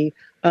definitely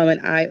an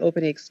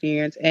eye-opening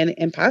experience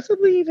and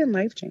possibly even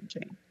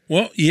life-changing.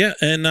 Well, yeah,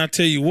 and I'll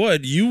tell you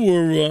what, you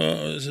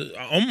were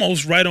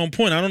almost right on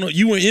point. I don't know,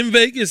 you were in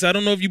Vegas. I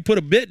don't know if you put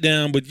a bet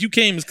down, but you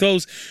came as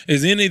close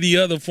as any of the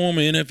other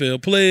former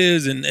NFL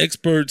players and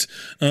experts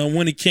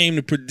when it came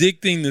to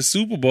predicting the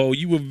Super Bowl.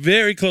 You were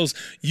very close.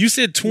 You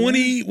said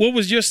 20. What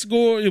was your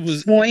score? It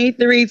was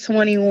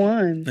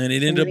 23-21. And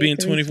it ended up being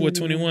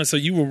 24-21. So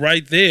you were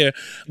right there.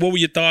 What were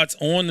your thoughts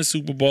on the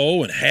Super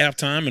Bowl and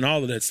halftime and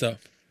all of that stuff?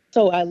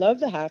 So I love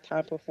the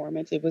halftime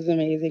performance. It was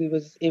amazing.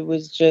 It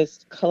was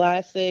just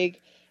classic.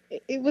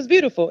 It was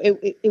beautiful.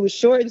 It was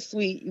short and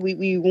sweet.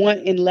 We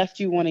want and left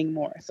you wanting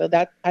more. So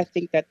I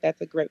think that's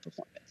a great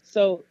performance.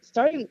 So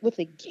starting with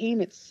the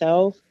game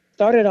itself,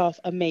 started off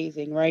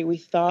amazing, right? We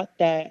thought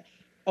that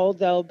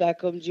Odell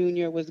Beckham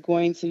Jr. was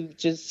going to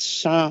just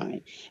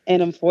shine,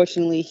 and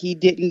unfortunately he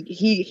didn't.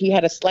 He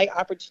had a slight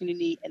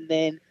opportunity, and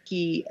then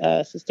he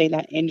sustained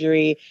that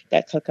injury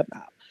that took him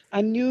out.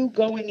 I knew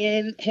going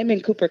in, him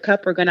and Cooper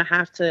Kupp were going to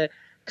have to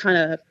kind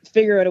of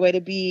figure out a way to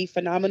be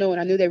phenomenal,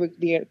 and I knew they were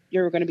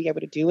going to be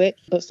able to do it.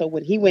 But so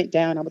when he went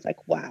down, I was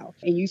like, wow.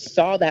 And you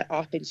saw that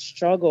offense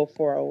struggle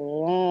for a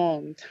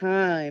long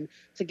time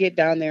to get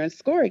down there and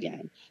score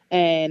again.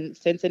 And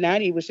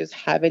Cincinnati was just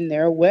having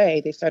their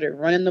way. They started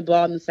running the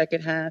ball in the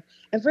second half.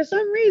 And for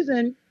some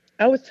reason,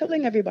 I was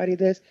telling everybody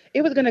this,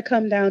 it was going to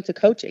come down to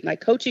coaching.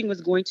 Like, coaching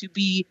was going to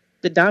be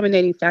the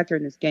dominating factor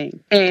in this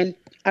game. And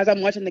as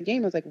I'm watching the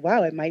game, I was like,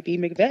 wow, it might be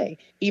McVay.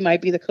 He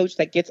might be the coach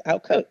that gets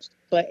outcoached.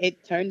 But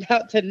it turned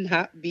out to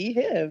not be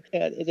him.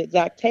 Is it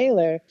Zach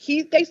Taylor?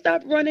 They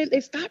stopped running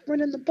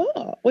the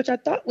ball, which I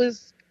thought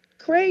was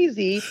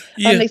crazy.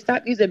 Yeah. They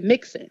stopped using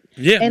Mixon.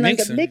 Yeah, and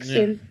Mixon.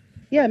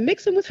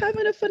 Mixon was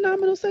having a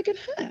phenomenal second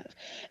half.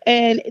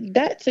 And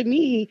that, to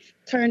me,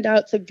 turned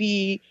out to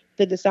be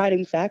the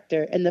deciding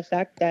factor, and the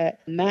fact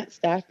that Matt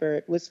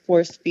Stafford was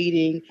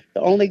force-feeding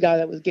the only guy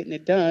that was getting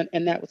it done,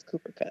 and that was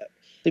Cooper Kupp.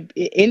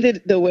 It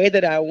ended the way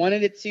that I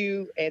wanted it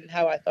to and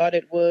how I thought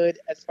it would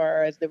as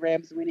far as the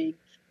Rams winning.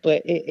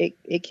 But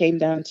it came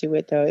down to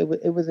it, though.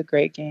 It was a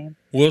great game.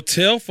 Well,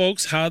 tell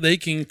folks how they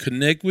can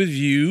connect with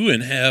you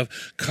and have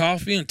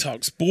coffee and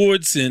talk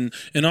sports and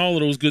all of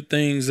those good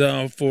things.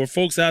 For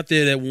folks out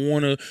there that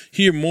want to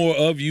hear more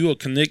of you or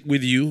connect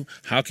with you,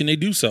 how can they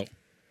do so?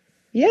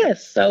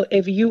 Yes. So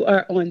if you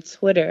are on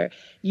Twitter,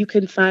 you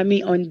can find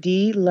me on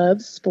D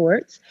Love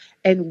Sports.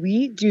 And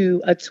we do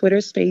a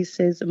Twitter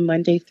Spaces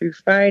Monday through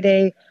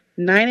Friday,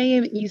 9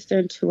 a.m.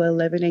 Eastern to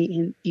 11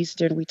 a.m.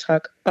 Eastern. We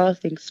talk all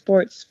things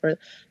sports for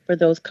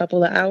those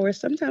couple of hours.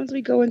 Sometimes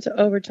we go into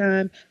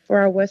overtime for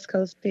our West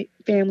Coast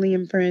family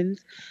and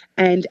friends.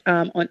 And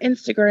on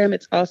Instagram,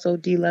 it's also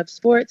D Love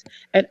Sports.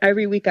 And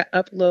every week I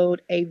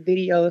upload a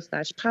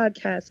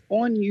video/podcast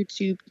on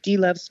YouTube, D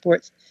Love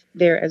Sports,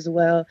 there as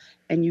well.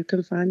 And you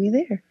can find me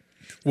there.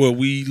 Well,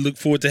 we look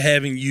forward to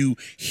having you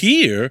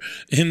here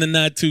in the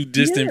not too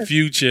distant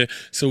future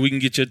so we can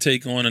get your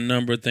take on a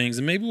number of things.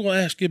 And maybe we'll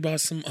ask you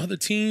about some other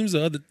teams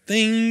or other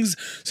things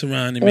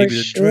surrounding maybe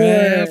the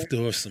draft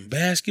or some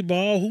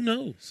basketball. Who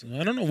knows?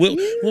 I don't know. We'll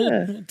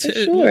and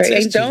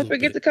don't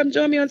forget to come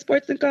join me on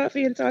Sports and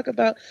Coffee and talk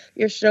about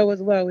your show as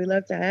well. We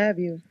love to have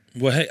you.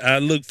 Well, hey, I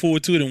look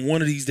forward to it, and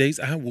one of these days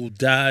I will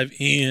dive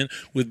in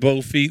with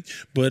both feet.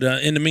 But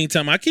in the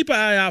meantime, I keep an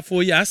eye out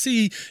for you. I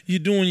see you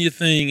doing your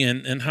thing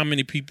and how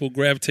many people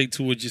gravitate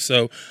towards you.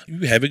 So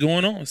you have it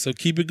going on. So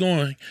keep it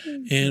going,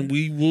 and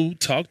we will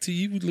talk to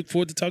you. We look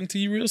forward to talking to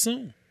you real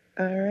soon.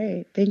 All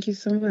right. Thank you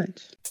so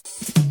much.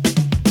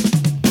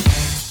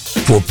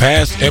 For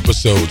past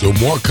episodes or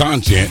more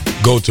content,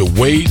 go to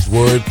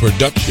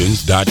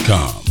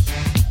wadeswordproductions.com.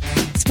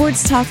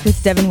 Sports Talk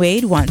with Devin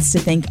Wade wants to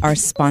thank our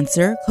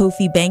sponsor,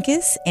 Kofi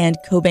Bankus and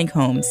CoBank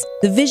Homes.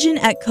 The vision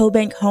at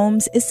CoBank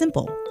Homes is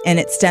simple, and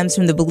it stems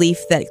from the belief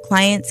that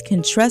clients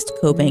can trust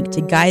CoBank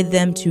to guide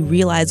them to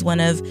realize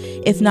one of,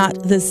 if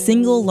not the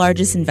single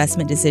largest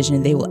investment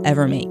decision they will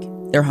ever make,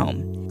 their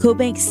home.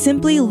 CoBank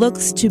simply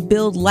looks to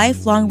build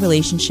lifelong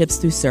relationships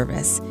through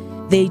service.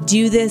 They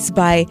do this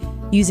by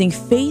using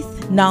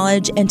faith,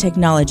 knowledge, and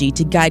technology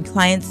to guide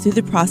clients through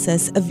the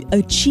process of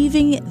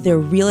achieving their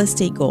real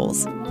estate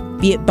goals.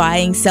 Be it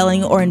buying,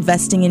 selling, or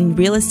investing in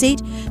real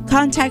estate,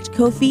 contact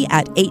Kofi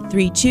at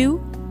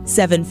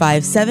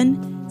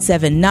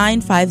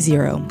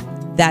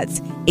 832-757-7950. That's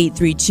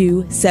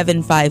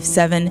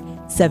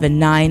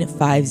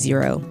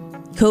 832-757-7950.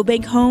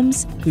 CoBank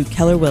Homes through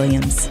Keller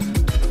Williams.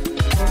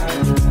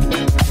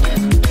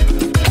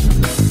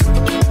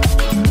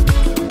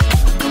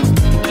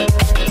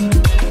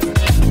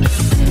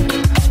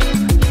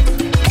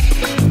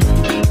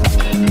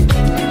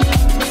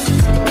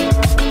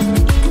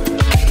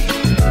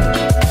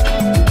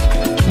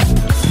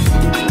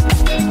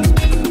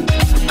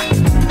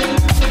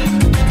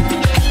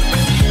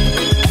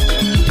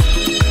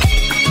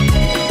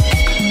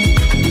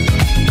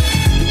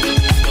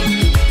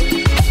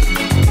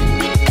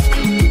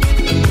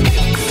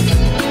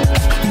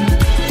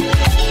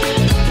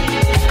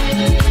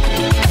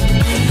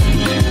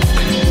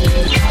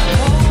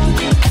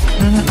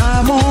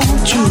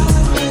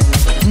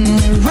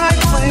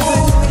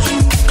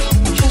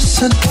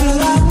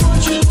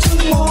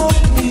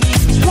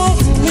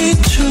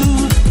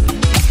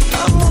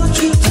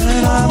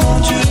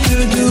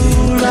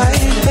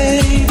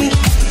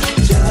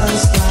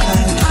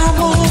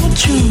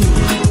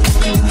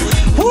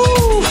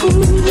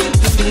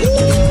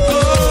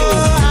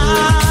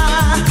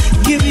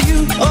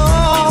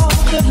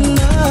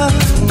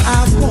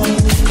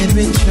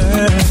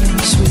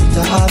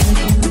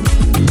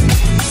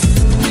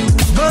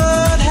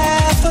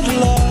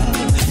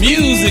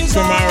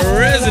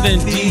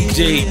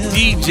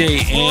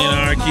 DJ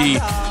Anarchy,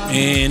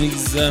 and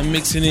he's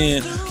mixing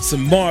in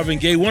some Marvin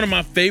Gaye, one of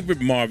my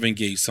favorite Marvin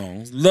Gaye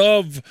songs.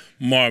 Love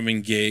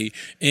Marvin Gaye,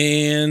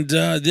 and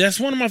that's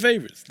one of my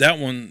favorites. That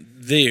one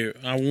there,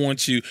 I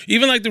Want You.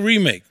 Even like the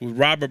remake with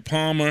Robert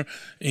Palmer,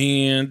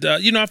 and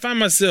I find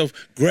myself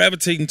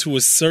gravitating to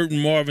a certain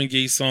Marvin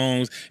Gaye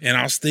songs, and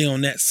I'll stay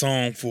on that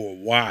song for a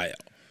while.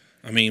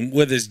 I mean,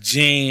 whether it's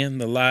Jan,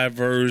 the live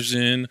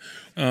version,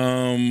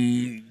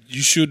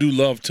 You Sure Do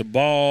Love to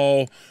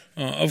Ball.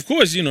 Of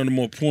course, the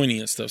more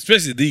poignant stuff,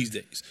 especially these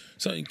days.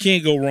 So you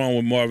can't go wrong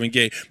with Marvin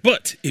Gaye.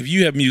 But if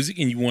you have music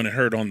and you want it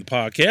heard on the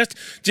podcast,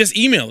 just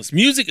email us,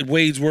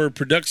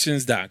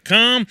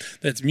 music@wadeswordproductions.com.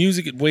 That's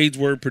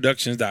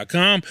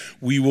music@wadeswordproductions.com.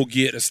 We will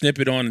get a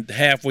snippet on the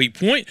halfway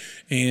point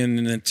and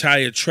an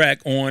entire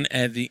track on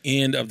at the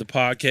end of the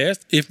podcast.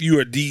 If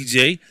you're a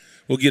DJ,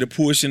 will get a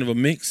portion of a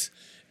mix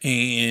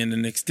and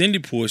an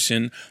extended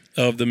portion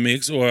of the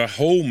mix or a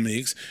whole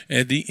mix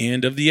at the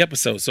end of the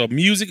episode. So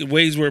music at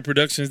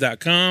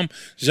WaysWordProductions.com.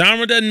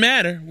 Genre doesn't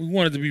matter. We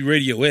want it to be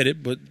radio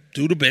edit, but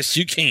do the best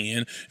you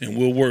can, and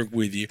we'll work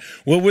with you.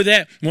 Well, with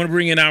that, I want to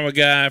bring in our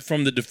guy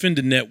from the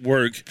Defender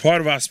Network, part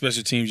of our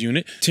special teams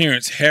unit,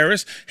 Terrence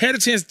Harris. Had a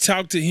chance to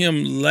talk to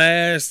him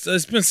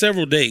it's been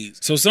several days,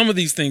 so some of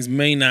these things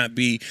may not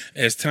be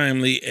as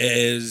timely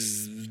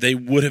as they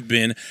would have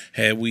been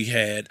had we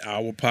had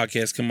our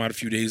podcast come out a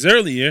few days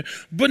earlier.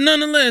 But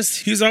nonetheless,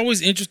 he's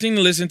always interesting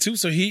to listen to,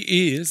 so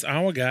he is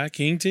our guy,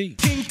 King T.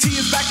 King T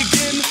is back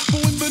again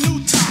with the new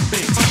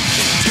topic.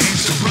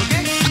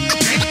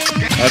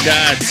 Our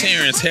guy,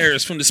 Terrence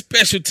Harris from the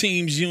Special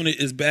Teams Unit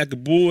is back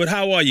aboard.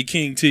 How are you,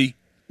 King T?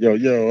 Yo,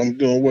 I'm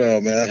doing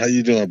well, man. How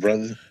you doing,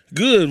 brother?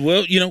 Good.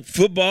 Well,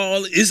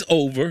 football is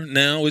over.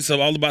 Now it's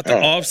all about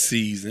the off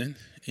season.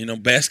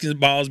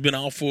 Basketball's been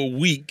out for a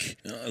week.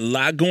 A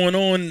lot going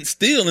on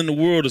still in the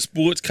world of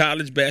sports,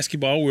 college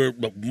basketball, where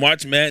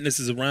March Madness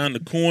is around the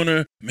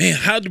corner. Man,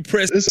 how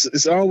depressed.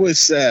 It's always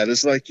sad.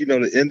 It's like,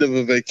 the end of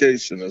a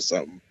vacation or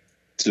something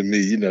to me.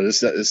 It's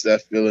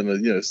that feeling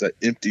of, it's that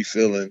empty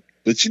feeling.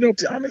 But,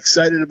 I'm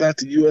excited about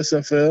the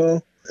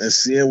USFL and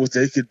seeing what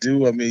they could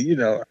do. I mean,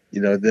 then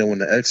when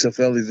the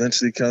XFL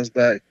eventually comes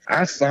back,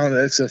 I found the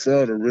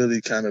XFL to really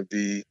kind of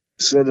be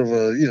sort of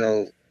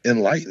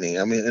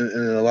enlightening. I mean,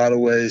 in a lot of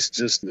ways,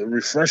 just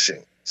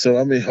refreshing. So,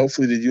 I mean,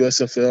 hopefully the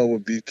USFL will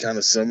be kind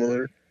of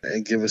similar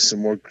and give us some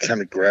more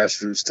kind of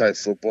grassroots type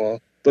football.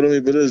 But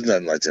there's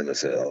nothing like the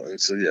NFL. And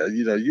so,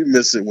 you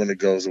miss it when it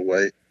goes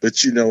away. But,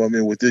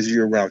 with this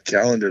year-round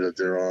calendar that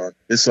they're on,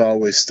 it's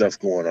always stuff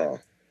going on.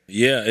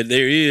 Yeah,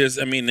 there is.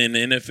 I mean, in the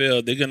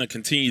NFL, they're going to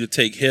continue to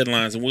take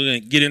headlines, and we're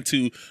going to get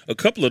into a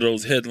couple of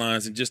those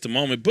headlines in just a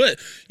moment. But,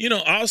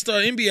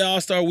 NBA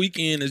All-Star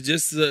Weekend is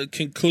just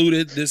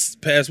concluded this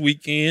past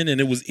weekend, and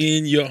it was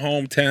in your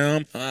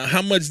hometown.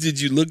 How much did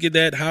you look at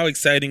that? How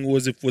exciting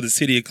was it for the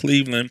city of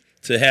Cleveland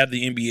to have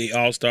the NBA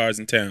All-Stars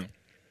in town?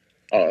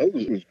 Oh,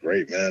 it was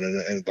great, man.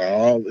 And by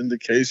all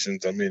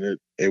indications, I mean,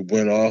 it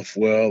went off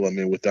well. I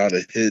mean, without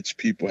a hitch,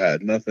 people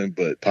had nothing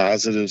but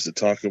positives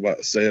to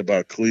say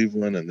about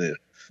Cleveland and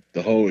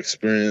the whole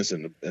experience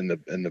and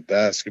the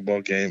basketball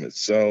game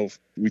itself.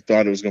 We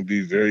thought it was going to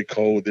be very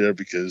cold there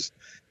because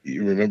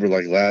you remember,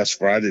 like last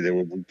Friday, there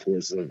were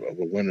reports of a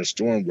winter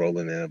storm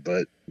rolling in,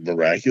 but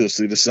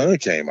miraculously the sun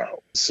came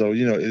out. So,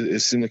 it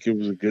seemed like it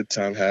was a good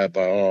time had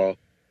by all.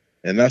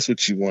 And that's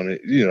what you want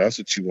to, that's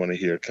what you want to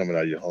hear coming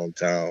out of your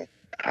hometown.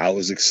 I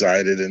was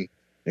excited, and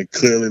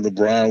clearly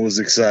LeBron was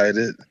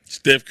excited.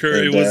 Steph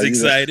Curry was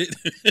excited.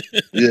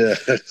 Yeah,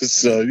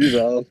 so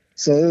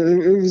so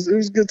it was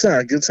a good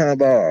time. Good time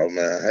by all,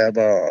 man. Had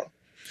by all.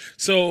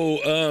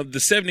 So the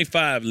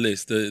 75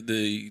 list,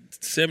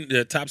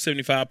 the top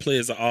 75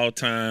 players of all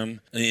time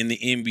in the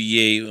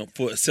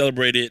NBA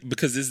celebrated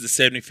because this is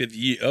the 75th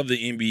year of the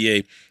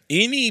NBA.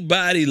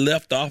 Anybody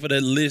left off of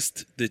that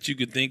list that you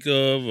could think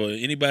of, or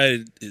anybody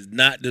that is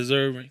not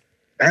deserving?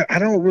 I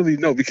don't really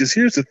know, because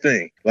here's the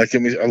thing. Like, I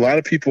mean, a lot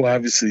of people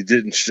obviously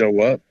didn't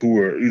show up who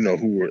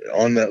were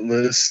on that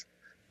list.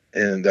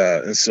 And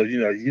so,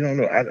 you don't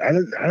know.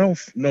 I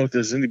don't know if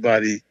there's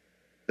anybody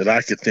that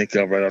I could think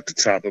of right off the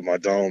top of my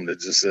dome that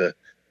just said,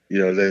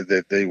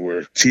 that they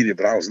were cheated.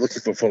 But I was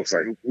looking for folks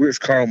like, where's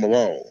Karl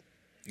Malone?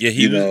 Yeah,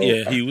 he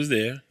was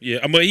there. Yeah,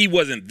 I mean, he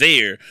wasn't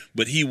there,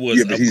 but he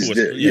was, of course.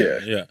 There.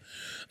 Yeah.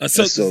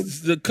 So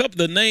a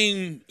couple of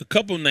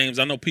names.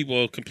 I know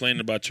people are complaining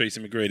about Tracy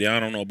McGrady. I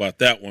don't know about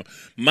that one.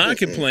 My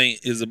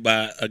complaint is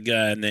about a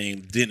guy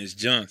named Dennis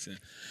Johnson,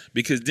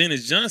 because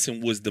Dennis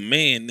Johnson was the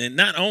man, and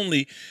not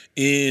only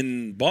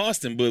in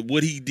Boston, but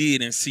what he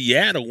did in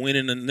Seattle,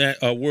 winning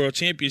a world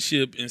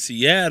championship in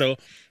Seattle,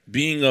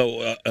 being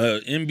a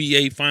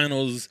NBA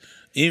Finals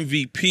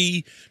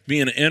MVP,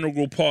 being an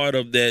integral part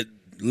of that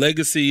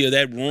legacy of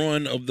that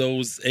run of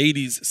those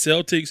 80s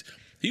Celtics.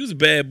 He was a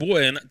bad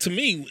boy, and to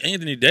me,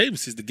 Anthony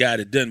Davis is the guy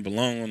that doesn't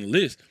belong on the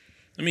list.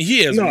 I mean,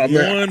 he has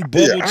one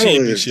bubble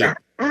championship.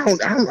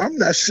 I'm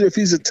not sure if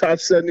he's a top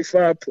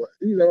 75 player.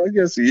 I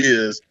guess he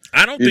is.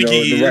 I don't think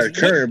he is.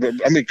 Right, but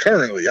I mean,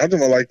 currently, I'm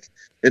talking about like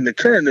in the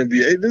current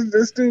NBA.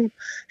 This dude,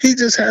 he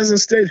just hasn't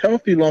stayed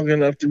healthy long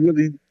enough to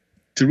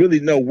really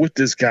know what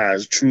this guy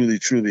is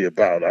truly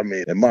about. I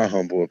mean, in my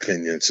humble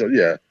opinion. So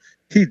yeah,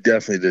 he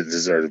definitely didn't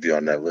deserve to be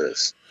on that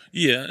list.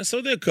 Yeah,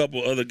 so there are a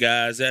couple other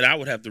guys that I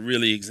would have to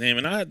really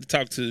examine. I had to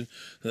talk to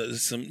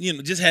some,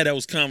 just had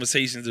those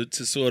conversations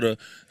to sort of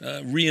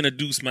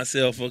reintroduce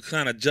myself or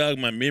kind of jog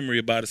my memory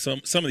about some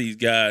of these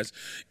guys.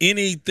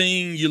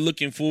 Anything you're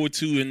looking forward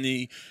to in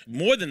the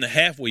more than the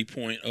halfway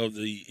point of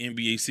the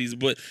NBA season,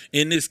 but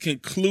in this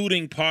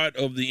concluding part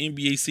of the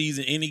NBA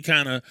season, any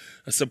kind of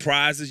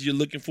surprises you're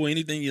looking for,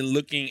 anything you're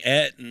looking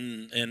at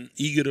and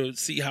eager to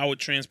see how it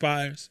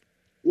transpires?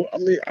 Well, I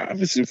mean,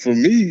 obviously for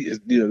me,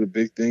 the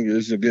big thing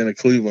is being a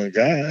Cleveland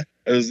guy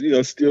is,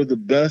 still the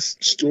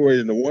best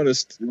story, and the one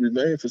that's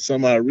remained for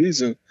some odd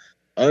reason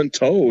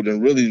untold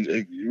and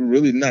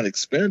really not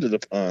expanded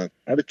upon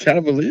are the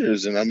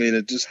Cavaliers. And I mean,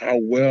 it's just how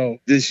well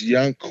this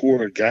young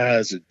core of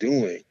guys are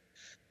doing.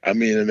 I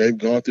mean, and they've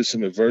gone through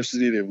some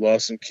adversity. They've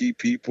lost some key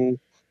people,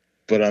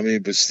 but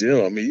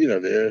still,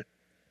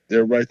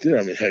 they're right there.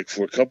 I mean, heck,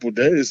 for a couple of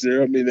days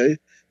there,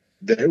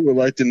 they were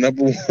like the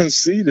number one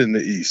seed in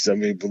the East. I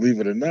mean, believe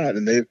it or not,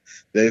 and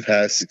they've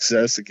had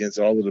success against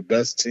all of the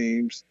best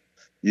teams.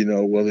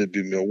 Whether it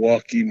be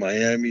Milwaukee,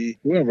 Miami,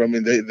 whoever. I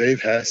mean,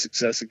 they've had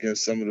success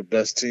against some of the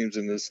best teams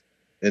in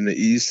the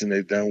East, and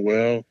they've done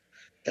well.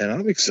 And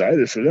I'm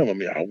excited for them. I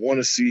mean, I want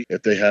to see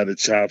if they had the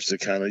chops to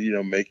kind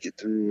of, make it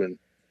through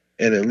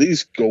and at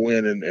least go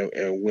in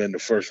and win the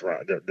first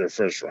round, their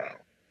first round.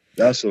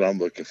 That's what I'm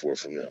looking for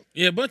from them.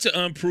 Yeah, a bunch of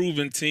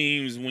unproven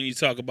teams when you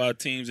talk about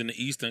teams in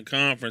the Eastern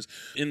Conference.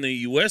 In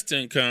the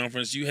Western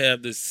Conference, you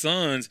have the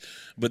Suns,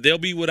 but they'll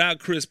be without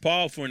Chris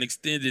Paul for an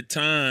extended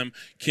time.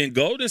 Can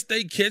Golden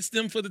State catch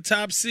them for the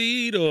top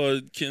seed,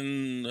 or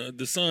can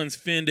the Suns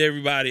fend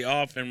everybody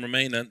off and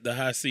remain the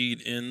high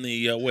seed in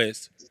the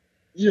West?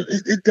 Yeah,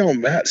 it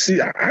don't matter.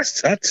 See, I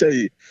tell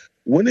you,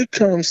 when it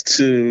comes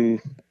to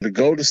the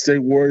Golden State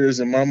Warriors,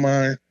 in my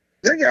mind,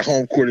 they got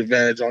home court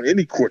advantage on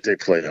any court they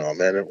play on,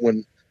 man.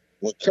 When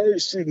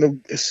Curry's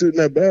shooting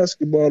that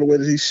basketball the way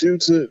that he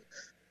shoots it,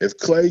 if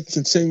Clay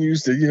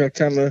continues to,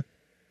 kind of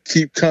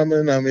keep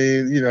coming,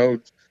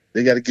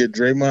 they got to get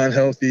Draymond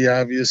healthy,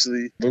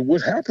 obviously. But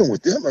what happened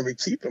with them,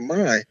 keep in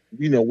mind,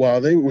 while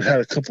they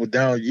had a couple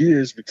down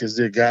years because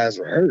their guys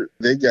were hurt,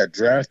 they got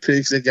draft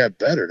picks, they got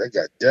better, they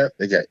got depth,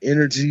 they got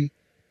energy.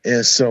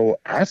 And so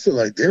I feel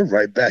like they're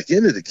right back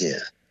in it again.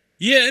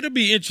 Yeah, it'll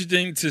be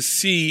interesting to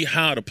see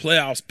how the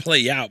playoffs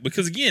play out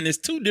because, again, it's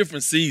two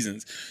different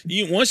seasons.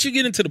 Once you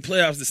get into the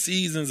playoffs, the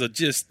seasons are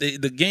just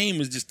the game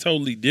is just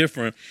totally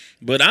different.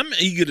 But I'm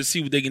eager to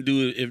see what they can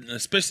do,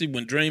 especially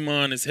when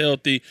Draymond is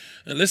healthy.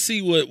 Let's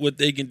see what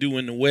they can do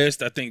in the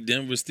West. I think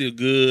Denver's still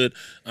good.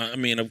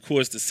 Of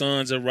course, the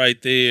Suns are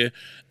right there.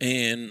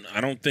 And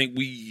I don't think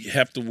we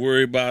have to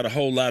worry about a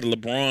whole lot of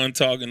LeBron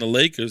talking to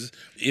Lakers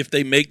if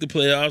they make the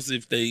playoffs,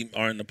 if they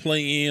are in the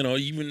play-in, or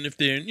even if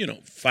they're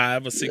in,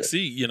 5 or 6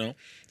 seed,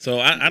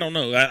 So I don't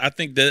know. I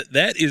think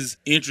that is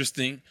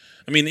interesting.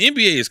 The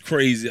NBA is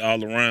crazy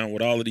all around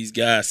with all of these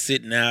guys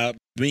sitting out,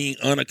 being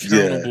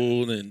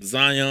unaccountable, and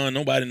Zion,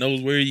 nobody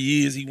knows where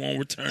he is. He won't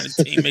return his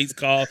teammates'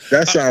 call.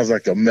 That sounds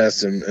like a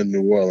mess in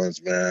New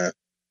Orleans, man.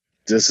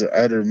 Just an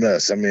utter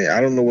mess. I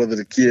don't know whether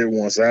the kid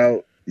wants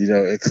out.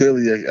 And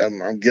clearly,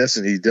 I'm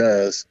guessing he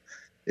does.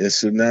 And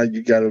so now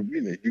you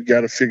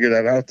gotta figure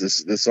that out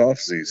this off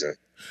season.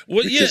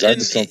 Well,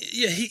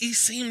 he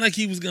seemed like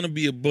he was gonna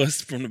be a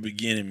bust from the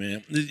beginning,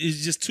 man.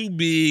 It's just too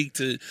big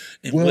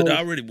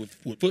already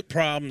with foot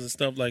problems and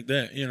stuff like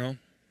that,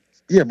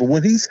 Yeah, but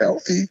when he's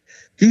healthy,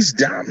 he's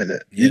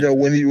dominant. Yeah.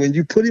 When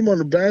you put him on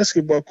the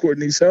basketball court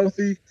and he's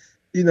healthy,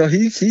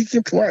 he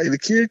can play. The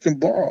kid can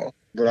ball.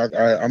 But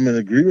I'm in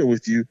agreement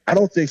with you. I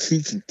don't think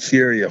he can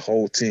carry a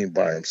whole team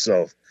by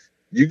himself.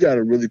 You got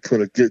to really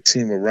put a good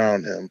team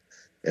around him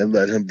and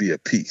let him be a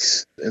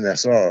piece. And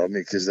that's all.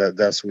 Because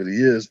that's what he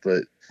is.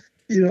 But,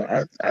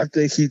 I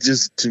think he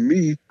just, to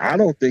me, I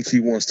don't think he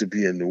wants to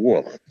be in New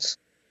Orleans.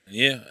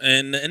 Yeah,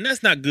 and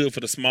that's not good for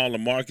the smaller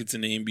markets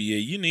in the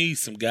NBA. You need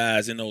some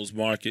guys in those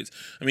markets.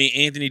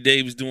 Anthony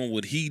Davis doing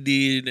what he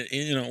did,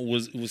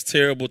 was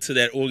terrible to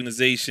that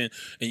organization.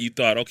 And you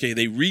thought, okay,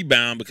 they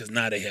rebound because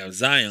now they have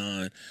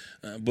Zion,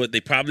 but they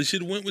probably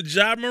should have went with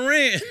Ja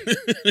Morant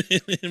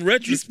in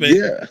retrospect.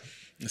 Yeah.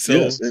 So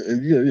yes,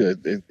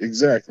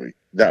 exactly.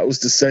 That was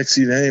the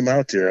sexy name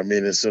out there.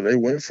 And so they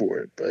went for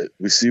it, but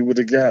we see what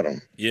they got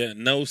them. Yeah,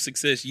 no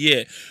success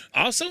yet.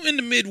 Also in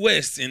the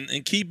Midwest,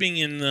 and keeping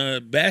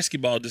in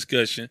basketball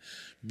discussion,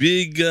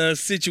 big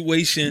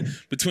situation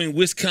between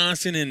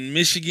Wisconsin and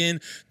Michigan.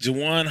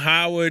 Juwan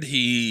Howard,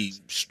 he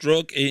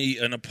struck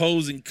an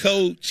opposing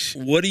coach.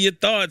 What are your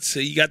thoughts?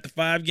 You got the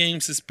 5-game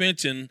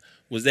suspension.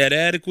 Was that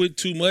adequate?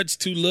 Too much?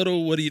 Too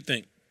little? What do you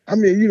think? I'm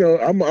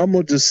going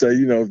to just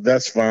say,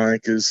 that's fine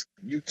because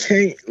you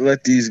can't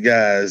let these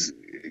guys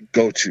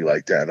goat you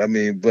like that.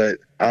 But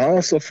I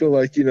also feel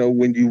like,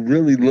 when you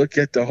really look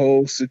at the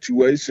whole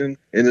situation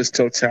in its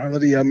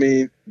totality,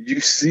 you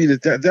see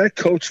that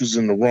coach was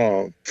in the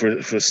wrong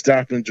for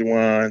stopping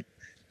Juwan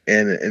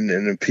and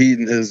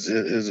impeding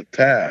his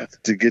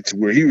path to get to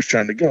where he was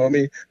trying to go.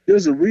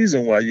 There's a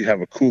reason why you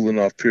have a cooling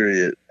off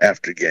period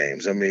after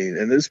games. And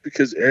it's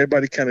because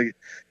everybody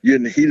you're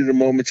in the heat of the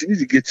moment. You need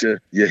to get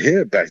your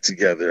head back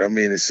together.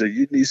 And so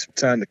you need some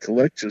time to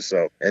collect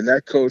yourself. And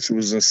that coach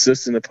was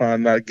insisting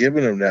upon not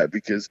giving him that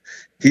because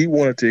he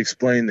wanted to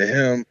explain to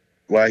him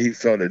why he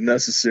felt it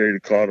necessary to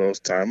call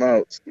those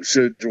timeouts.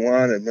 Should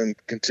Juwan have been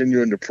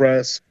continuing to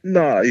press?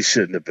 No, he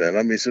shouldn't have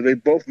been. So they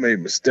both made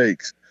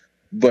mistakes.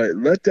 But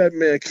let that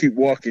man keep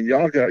walking.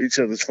 Y'all got each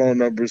other's phone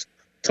numbers.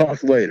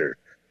 Talk later.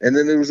 And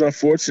then it was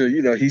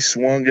unfortunate, he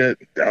swung at,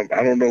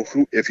 I don't know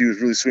if he was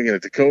really swinging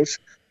at the coach,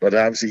 but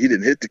obviously he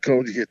didn't hit the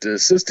coach. He hit the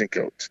assistant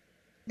coach.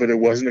 but it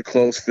wasn't a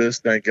closed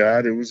fist. Thank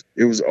God, it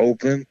was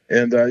open,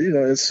 and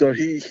and so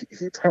he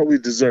probably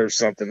deserves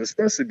something,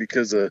 especially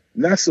because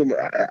not so.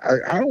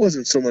 I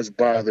wasn't so much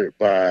bothered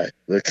by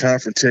the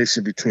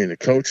confrontation between the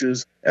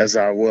coaches as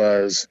I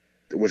was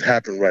what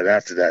happened right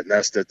after that, and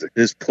that's that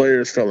his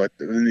players felt like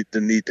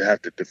the need to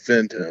have to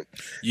defend him,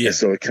 and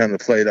so it kind of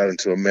played out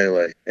into a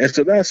melee, and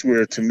so that's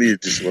where, to me,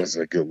 it just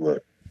wasn't a good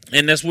look.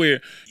 And that's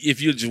where,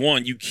 if you're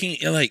Juwan, you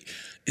can't, like,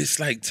 it's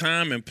like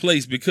time and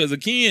place, because,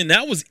 again,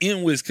 that was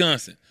in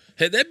Wisconsin.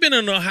 Had that been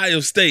in Ohio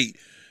State,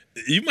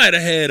 you might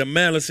have had a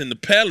Malice in the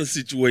Palace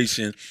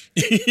situation.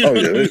 They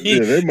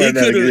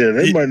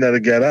might not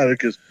have got out of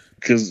it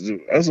because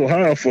us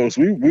Ohio folks,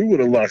 we would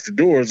have locked the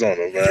doors on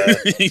them, man.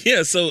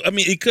 Yeah, so, I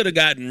mean, it could have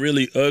gotten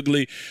really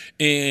ugly.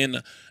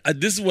 And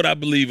this is what I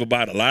believe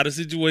about a lot of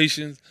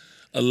situations.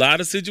 A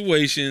lot of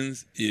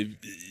situations,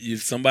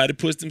 if somebody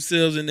puts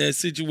themselves in that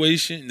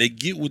situation, they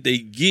get what they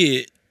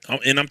get.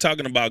 And I'm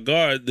talking about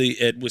guard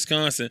at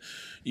Wisconsin.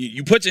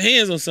 You put your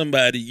hands on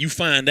somebody, you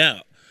find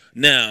out.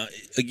 Now,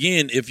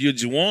 again, if you're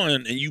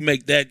Juwan and you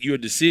make that your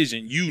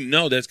decision, you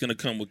know that's going to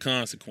come with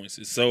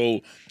consequences.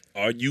 So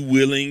are you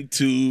willing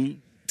to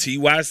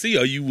TYC?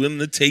 Are you willing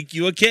to take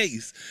your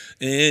case?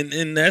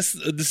 And that's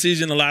a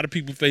decision a lot of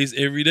people face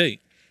every day.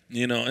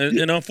 And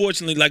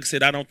unfortunately, like I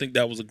said, I don't think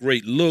that was a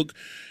great look.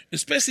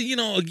 Especially,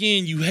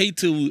 again, you hate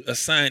to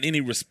assign any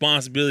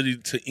responsibility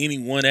to any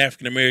one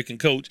African-American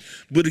coach.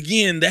 But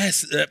again,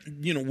 that's,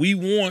 we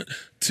want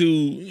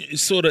to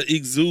sort of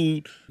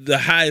exude the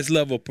highest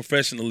level of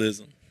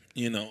professionalism,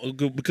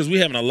 because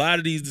we're having a lot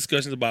of these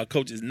discussions about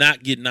coaches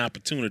not getting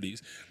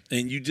opportunities.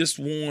 And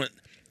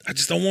I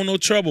just don't want no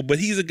trouble. But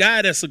he's a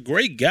guy that's a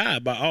great guy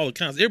by all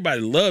accounts. Everybody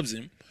loves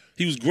him.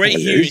 He was great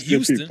here in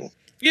Houston.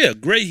 Yeah,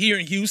 great here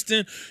in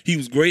Houston. He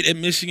was great at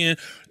Michigan.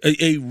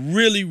 A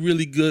really,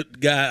 really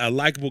good guy, a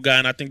likable guy,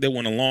 and I think they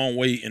went a long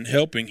way in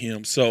helping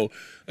him. So,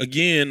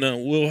 again,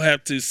 we'll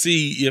have to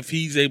see if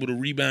he's able to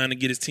rebound and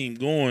get his team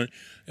going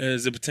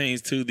as it pertains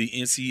to the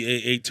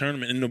NCAA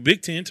tournament and the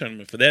Big Ten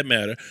tournament, for that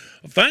matter.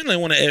 Finally, I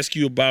want to ask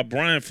you about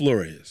Brian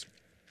Flores.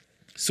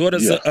 Sort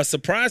of a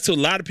surprise to a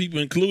lot of people,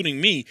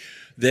 including me,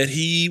 that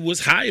he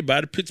was hired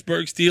by the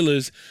Pittsburgh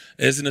Steelers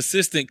as an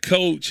assistant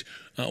coach.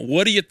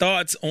 What are your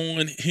thoughts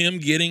on him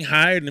getting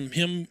hired and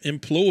him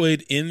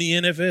employed in the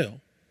NFL?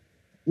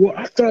 Well,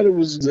 I thought it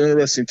was an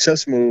interesting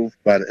chess move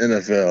by the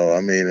NFL.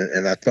 I mean,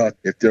 and I thought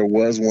if there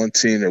was one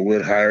team that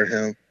would hire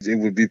him, it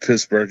would be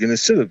Pittsburgh, and it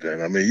should have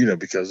been. I mean,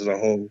 because of the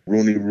whole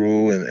Rooney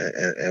Rule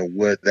and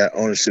what that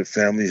ownership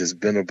family has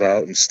been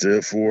about and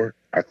stood for.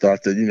 I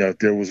thought that, if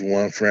there was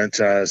one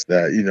franchise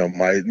that,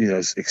 might,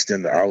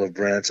 extend the olive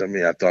branch, I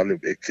mean, I thought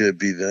it could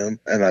be them.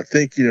 And I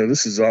think,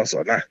 this is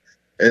also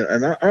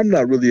I'm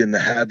not really in the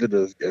habit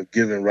of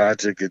giving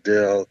Roger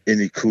Goodell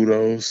any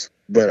kudos,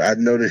 but I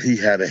know that he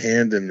had a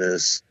hand in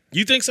this.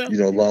 You think so?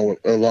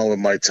 Along with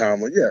Mike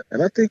Tomlin, yeah.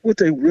 And I think what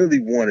they really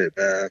wanted,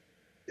 man,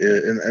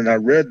 and I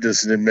read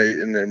this and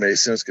it made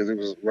sense because it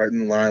was right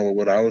in line with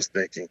what I was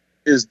thinking,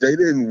 is they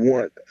didn't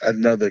want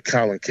another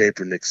Colin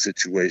Kaepernick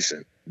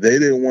situation. They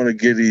didn't want to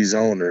give these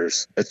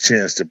owners a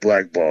chance to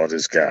blackball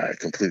this guy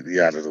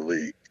completely out of the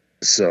league.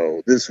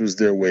 So this was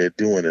their way of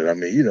doing it. I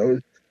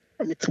mean,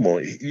 come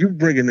on. You're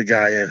bringing the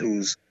guy in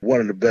who's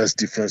one of the best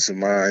defensive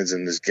minds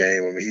in this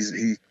game. I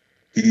mean,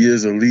 he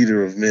is a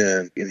leader of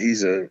men, and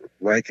he's a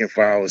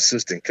rank-and-file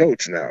assistant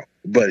coach now.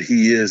 But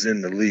he is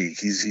in the league.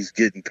 He's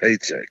getting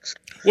paychecks.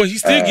 Well,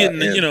 he's still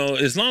getting,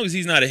 as long as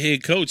he's not a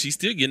head coach, he's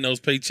still getting those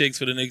paychecks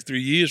for the next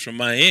 3 years from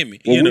Miami.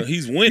 Well,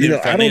 he's winning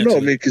financially. I don't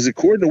know, because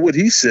according to what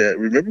he said,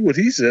 remember what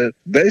he said?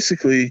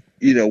 Basically,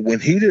 when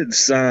he didn't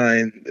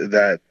sign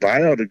that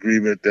buyout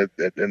agreement and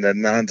that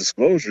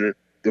non-disclosure,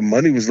 the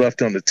money was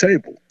left on the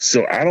table.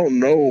 So I don't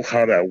know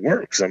how that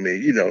works. I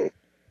mean,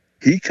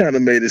 he kind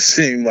of made it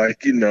seem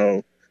like,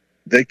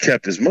 they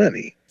kept his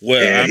money.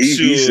 Well, I'm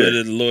sure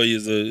the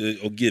lawyers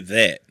will get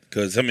that.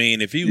 Because, I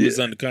mean, if he was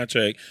under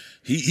contract,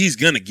 he's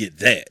going to get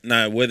that.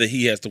 Now, whether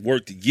he has to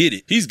work to get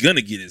it, he's going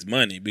to get his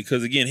money.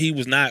 Because, again, he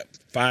was not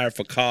fired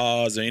for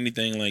cause or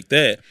anything like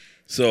that.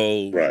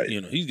 So,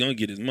 he's going to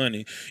get his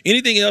money.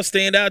 Anything else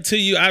stand out to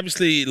you?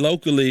 Obviously,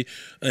 locally,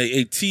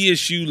 a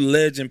TSU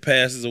legend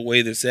passes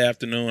away this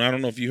afternoon. I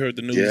don't know if you heard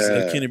the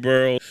news. Kenny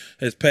Burrows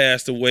has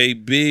passed away.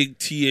 Big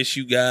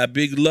TSU guy,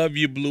 big Love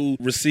You Blue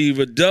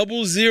receiver,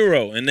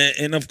 00.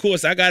 And of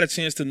course, I got a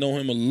chance to know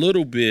him a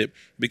little bit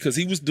because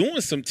he was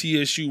doing some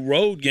TSU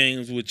road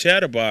games with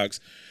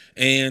Chatterbox.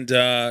 And,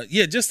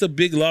 just a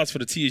big loss for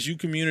the TSU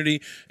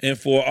community and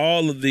for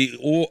all of the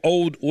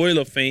old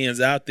Oiler fans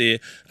out there.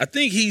 I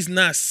think he's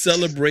not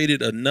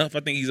celebrated enough.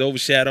 I think he's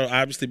overshadowed,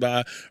 obviously,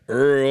 by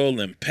Earl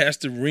and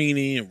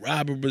Pastorini and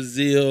Robert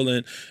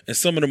Brazile and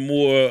some of the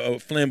more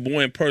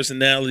flamboyant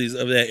personalities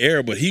of that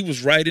era. But he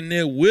was right in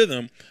there with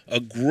him. A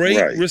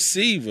great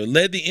receiver.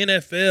 Led the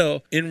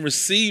NFL in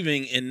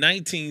receiving in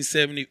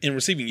 1970, in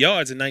receiving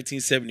yards in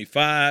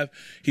 1975.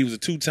 He was a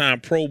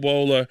 2-time Pro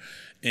Bowler.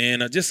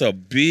 And just a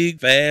big,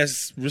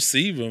 fast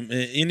receiver.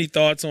 Any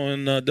thoughts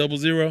on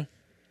 00?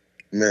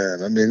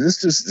 Man, I mean, it's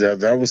just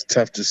that was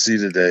tough to see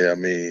today. I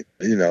mean,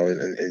 you know,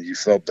 and you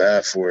felt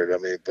bad for it. I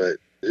mean, but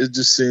it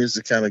just seems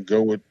to kind of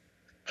go with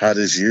how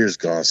this year's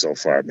gone so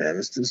far, man.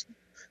 It's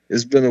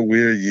been a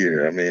weird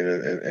year. I mean,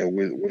 and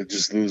we're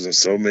just losing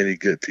so many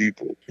good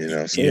people, you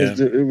know. So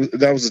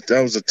that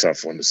was a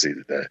tough one to see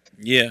today.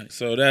 Yeah,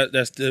 so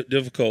that's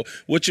difficult.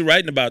 What you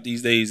writing about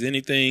these days?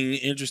 Anything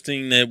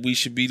interesting that we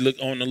should be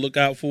on the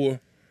lookout for?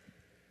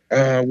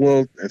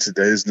 Well, in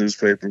today's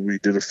newspaper, we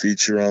did a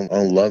feature on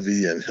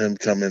Lovie and him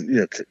coming,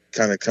 you know,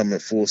 kind of coming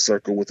full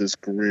circle with his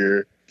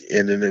career,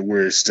 ending it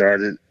where it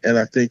started. And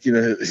I think, you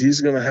know, he's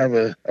going to have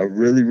a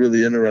really,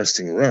 really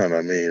interesting run.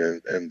 I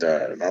mean, and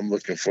I'm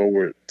looking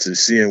forward to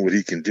seeing what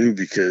he can do,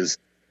 because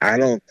I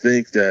don't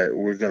think that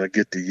we're going to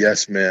get the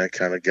yes man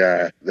kind of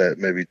guy that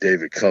maybe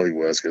David Culley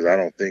was, because I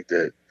don't think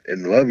that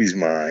in Lovie's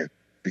mind,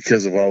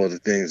 because of all of the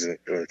things and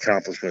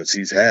accomplishments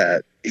he's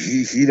had,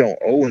 he don't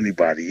owe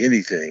anybody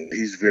anything.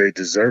 He's very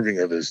deserving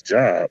of his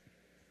job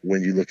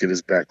when you look at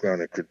his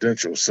background and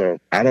credentials. So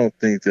I don't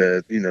think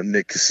that, you know,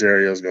 Nick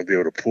Caserio is going to be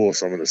able to pull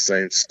some of the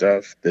same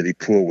stuff that he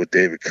pulled with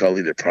David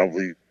Culley that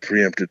probably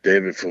preempted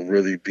David from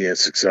really being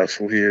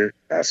successful here.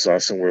 I saw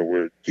somewhere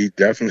where he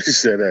definitely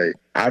said, hey,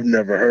 I've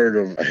never heard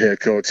of a head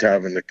coach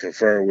having to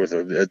confer with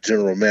a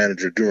general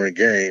manager during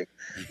game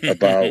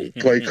about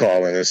play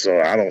calling, and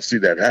so I don't see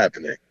that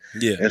happening.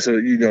 Yeah. And so,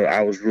 you know,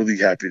 I was really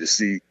happy to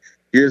see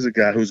here's a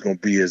guy who's going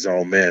to be his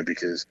own man,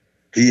 because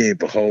he ain't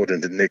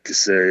beholden to Nick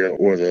Caserio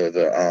or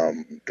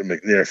the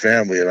McNair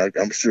family. And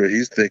I'm sure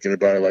he's thinking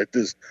about it like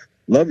this.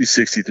 Lovey's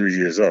 63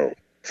 years old.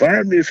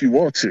 Fire me if you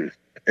want to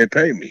and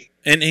pay me.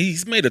 And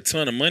he's made a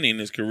ton of money in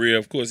his career.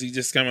 Of course, he's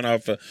just coming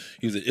off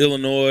he was at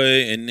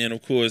Illinois, and then,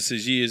 of course,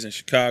 his years in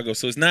Chicago.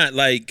 So it's not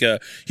like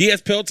he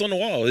has pelts on the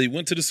wall. He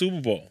went to the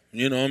Super Bowl.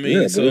 You know what I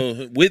mean? Yeah,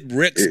 so with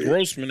Rex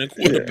Grossman and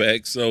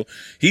quarterback. So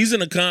he's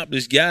an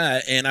accomplished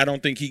guy, and I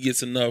don't think he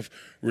gets enough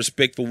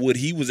respect for what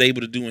he was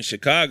able to do in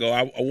Chicago.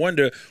 I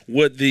wonder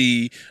what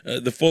the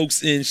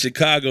folks in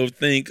Chicago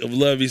think of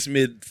Lovie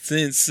Smith,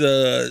 since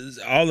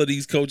all of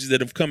these coaches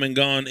that have come and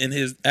gone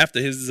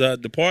after his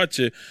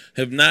departure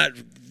have not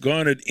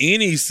garnered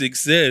any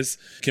success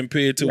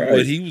compared to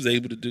what he was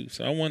able to do.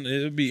 So I wonder,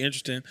 it would be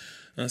interesting.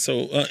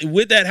 So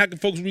with that, how can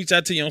folks reach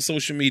out to you on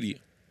social media?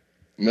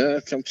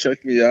 Man, come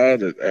check me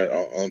out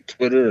on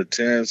Twitter at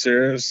Terrence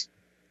Harris.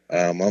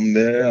 I'm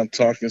there. I'm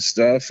talking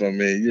stuff. I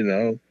mean, you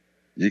know,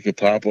 you can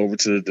pop over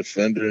to the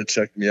Defender and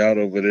check me out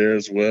over there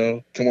as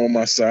well. Come on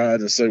my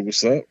side and say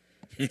what's up.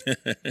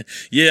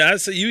 Yeah, I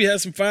see you have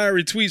some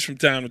fiery tweets from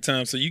time to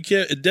time, so you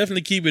can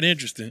definitely keep it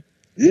interesting.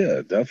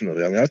 Yeah,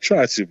 definitely. I mean, I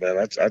try to, man.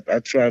 I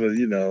try to,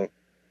 you know,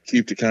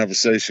 keep the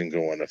conversation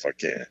going if I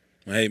can.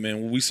 Hey,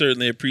 man, well, we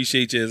certainly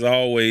appreciate you as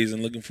always,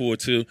 and looking forward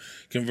to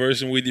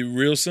conversing with you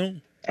real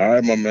soon. All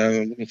right, my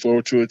man. I'm looking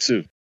forward to it,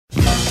 too.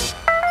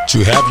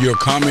 To have your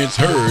comments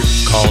heard,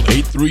 call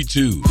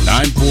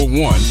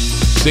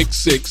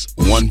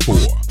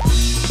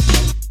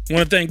 832-941-6614. I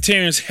want to thank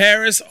Terrence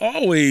Harris.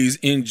 Always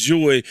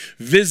enjoy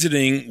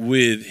visiting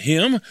with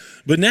him.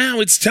 But now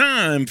it's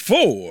time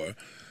for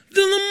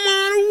the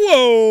Lamont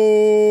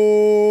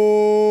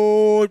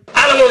Award.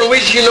 I don't want to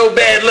wish you no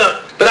bad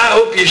luck, but I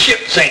hope your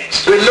ship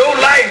sinks with no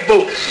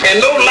lifeboats and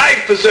no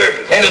life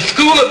preservers and a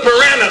school of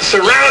piranhas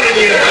surrounding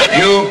you.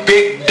 You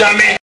big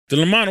dummy. The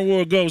Lamont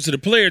Award goes to the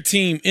player,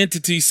 team,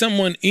 entity,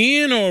 someone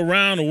in or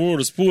around the world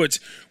of sports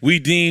we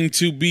deem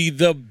to be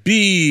the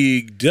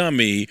big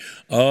dummy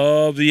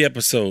of the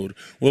episode.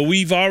 Well,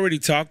 we've already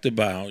talked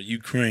about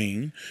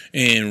Ukraine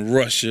and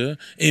Russia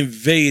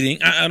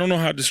invading. I don't know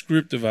how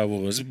descriptive I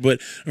was, but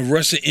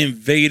Russia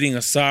invading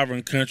a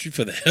sovereign country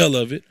for the hell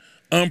of it,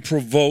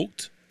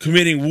 unprovoked,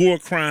 committing war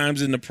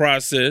crimes in the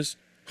process.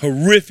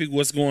 Horrific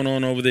what's going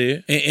on over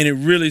there, and it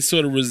really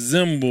sort of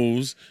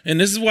resembles, and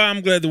this is why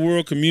I'm glad the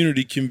world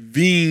community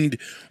convened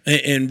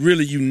and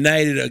really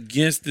united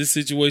against this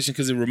situation,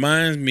 because it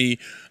reminds me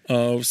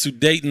of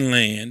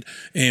Sudetenland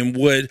and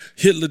what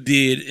Hitler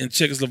did in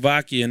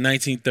Czechoslovakia in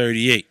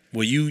 1938,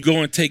 where you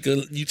go and take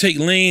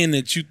land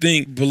that you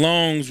think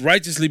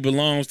righteously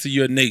belongs to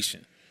your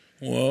nation.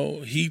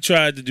 Well, he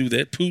tried to do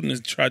that. Putin has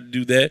tried to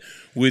do that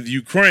with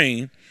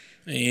Ukraine.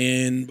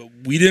 And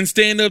we didn't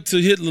stand up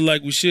to Hitler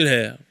like we should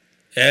have.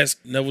 Ask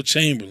Neville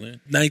Chamberlain,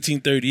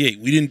 1938.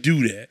 We didn't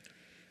do that.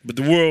 But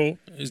the world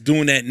is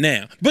doing that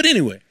now. But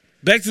anyway,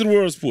 back to the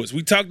world of sports.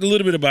 We talked a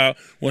little bit about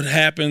what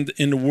happened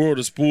in the world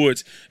of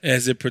sports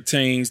as it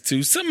pertains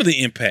to some of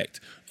the impact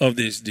of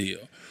this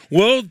deal.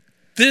 Well,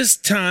 this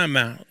time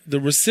out, the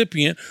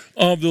recipient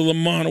of the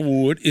Lamont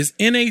Award is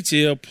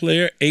NHL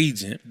player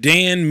agent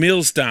Dan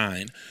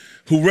Milstein,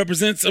 who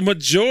represents a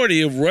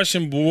majority of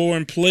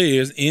Russian-born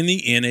players in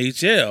the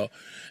NHL.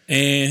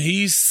 And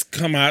he's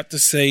come out to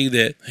say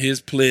that his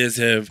players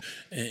have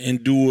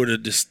endured a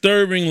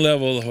disturbing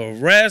level of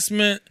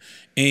harassment,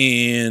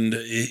 and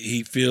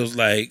he feels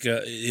like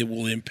it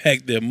will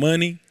impact their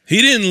money.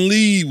 He didn't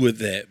lead with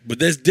that, but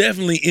that's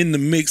definitely in the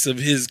mix of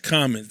his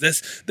comments.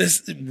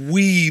 That's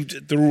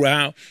weaved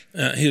throughout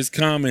his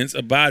comments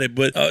about it.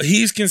 But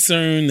he's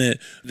concerned that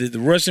the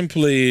Russian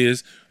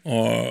players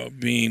or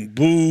being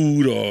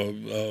booed or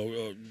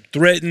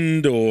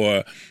threatened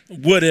or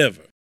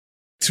whatever.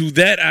 To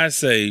that I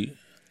say,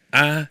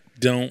 I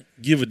don't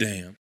give a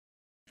damn.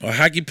 Are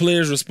hockey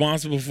players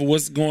responsible for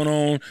what's going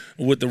on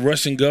with the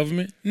Russian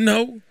government?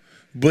 No.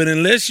 But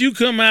unless you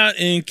come out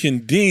and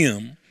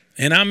condemn,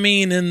 and I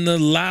mean in the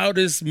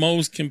loudest,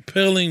 most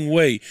compelling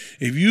way,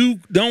 if you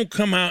don't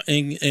come out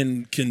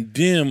and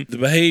condemn the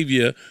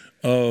behavior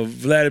of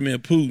Vladimir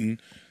Putin,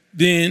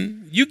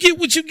 then you get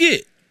what you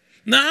get.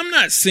 Now, I'm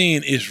not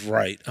saying it's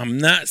right. I'm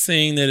not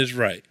saying that it's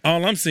right.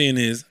 All I'm saying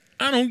is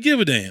I don't give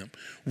a damn.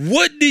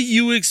 What do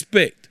you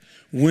expect?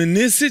 When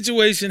this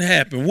situation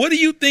happened, what do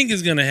you think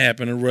is going to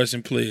happen to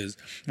Russian players?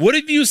 What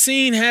have you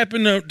seen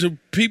happen to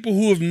people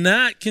who have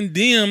not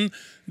condemned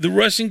the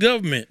Russian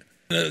government?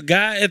 A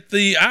guy at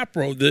the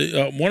opera,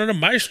 one of the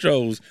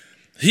maestros,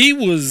 he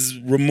was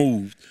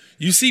removed.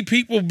 You see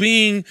people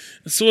being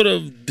sort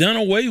of done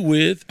away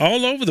with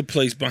all over the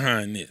place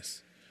behind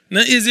this.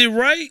 Now, is it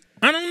right?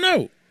 I don't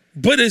know,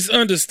 but it's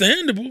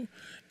understandable.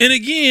 And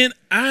again,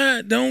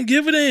 I don't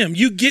give a damn.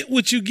 You get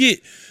what you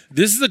get.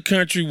 This is a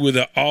country with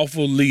an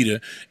awful leader,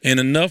 and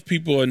enough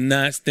people are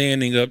not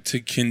standing up to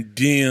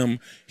condemn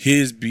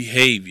his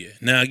behavior.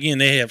 Now, again,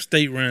 they have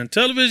state-run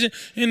television,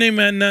 and they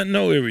might not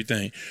know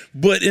everything.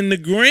 But in the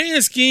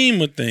grand scheme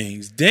of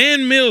things,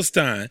 Dan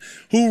Milstein,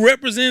 who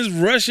represents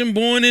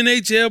Russian-born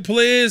NHL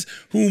players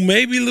who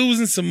may be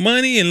losing some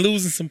money and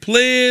losing some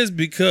players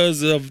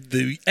because of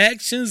the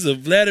actions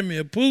of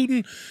Vladimir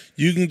Putin,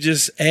 you can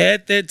just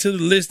add that to the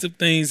list of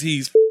things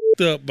he's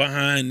f***ed up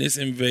behind this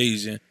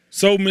invasion.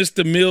 So,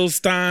 Mr.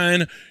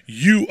 Milstein,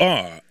 you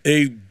are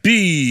a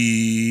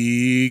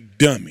big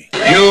dummy.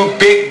 You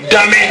big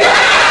dummy.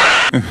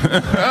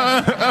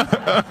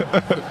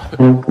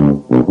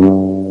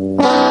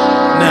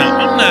 Now,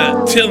 I'm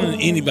not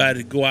telling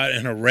anybody to go out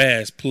and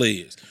harass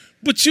players,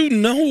 but you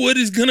know what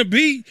it's going to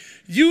be.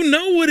 You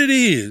know what it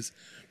is.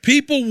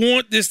 People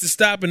want this to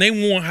stop, and they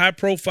want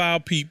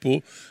high-profile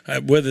people,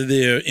 whether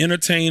they're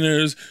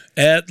entertainers,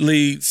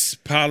 athletes,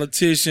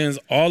 politicians,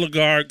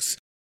 oligarchs.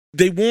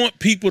 They want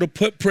people to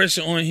put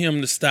pressure on him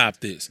to stop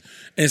this.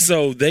 And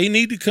so they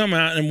need to come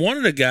out. And one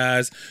of the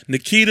guys,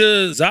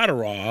 Nikita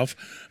Zadorov,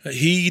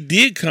 he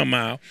did come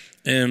out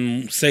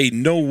and say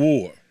no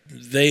war.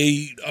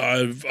 They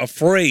are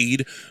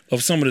afraid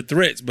of some of the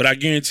threats, but I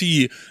guarantee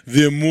you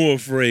they're more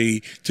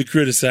afraid to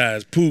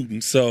criticize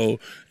Putin. So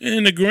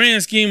in the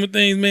grand scheme of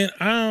things, man,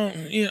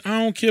 I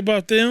don't care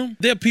about them.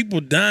 There are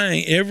people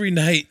dying every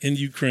night in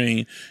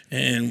Ukraine,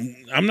 and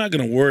I'm not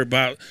going to worry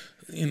about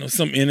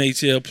some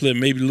NHL player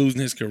maybe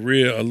losing his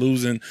career or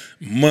losing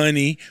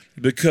money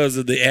because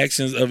of the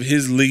actions of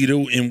his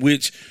leader, in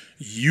which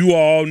you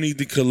all need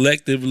to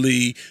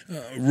collectively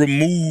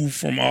remove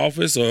from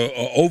office or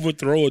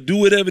overthrow or do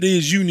whatever it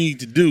is you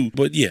need to do.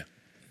 But yeah,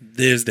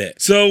 there's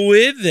that. So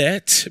with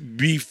that,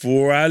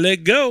 before I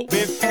let go,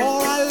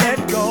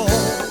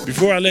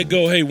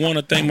 hey, want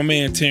to thank my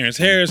man Terrence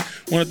Harris.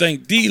 Want to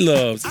thank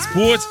D-Loves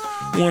Sports.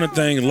 Want to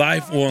thank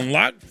Life on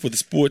Lock for the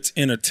sports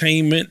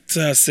entertainment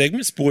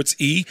segment, Sports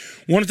E.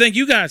 Want to thank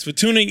you guys for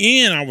tuning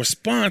in, our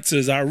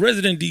sponsors, our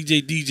resident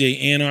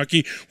DJ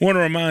Anarchy. Want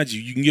to remind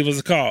you, you can give us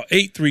a call,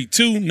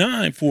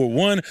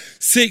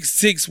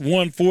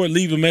 832-941-6614.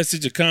 Leave a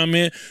message, a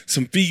comment,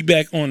 some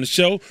feedback on the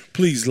show.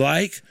 Please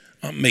make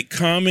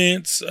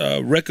comments,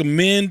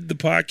 recommend the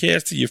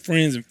podcast to your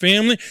friends and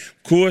family.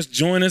 Of course,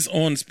 join us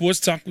on the Sports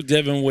Talk with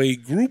Devin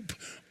Wade group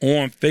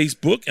on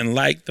Facebook and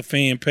like the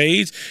fan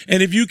page.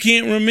 And if you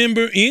can't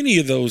remember any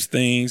of those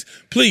things,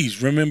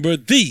 please remember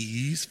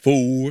these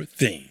 4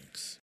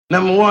 things.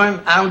 Number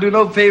 1, I don't do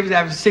no favors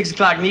after 6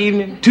 o'clock in the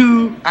evening.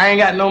 2, I ain't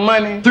got no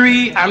money.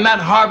 3, I'm not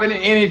harboring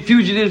any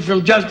fugitives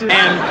from justice.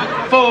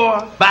 And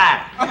 4,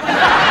 bye.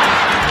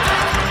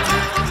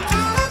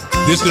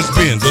 This has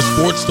been the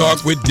Sports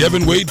Talk with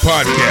Devin Wade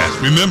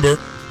podcast. Remember,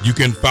 you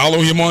can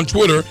follow him on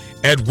Twitter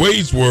at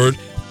Wade's Word.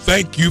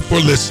 Thank you for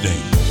listening.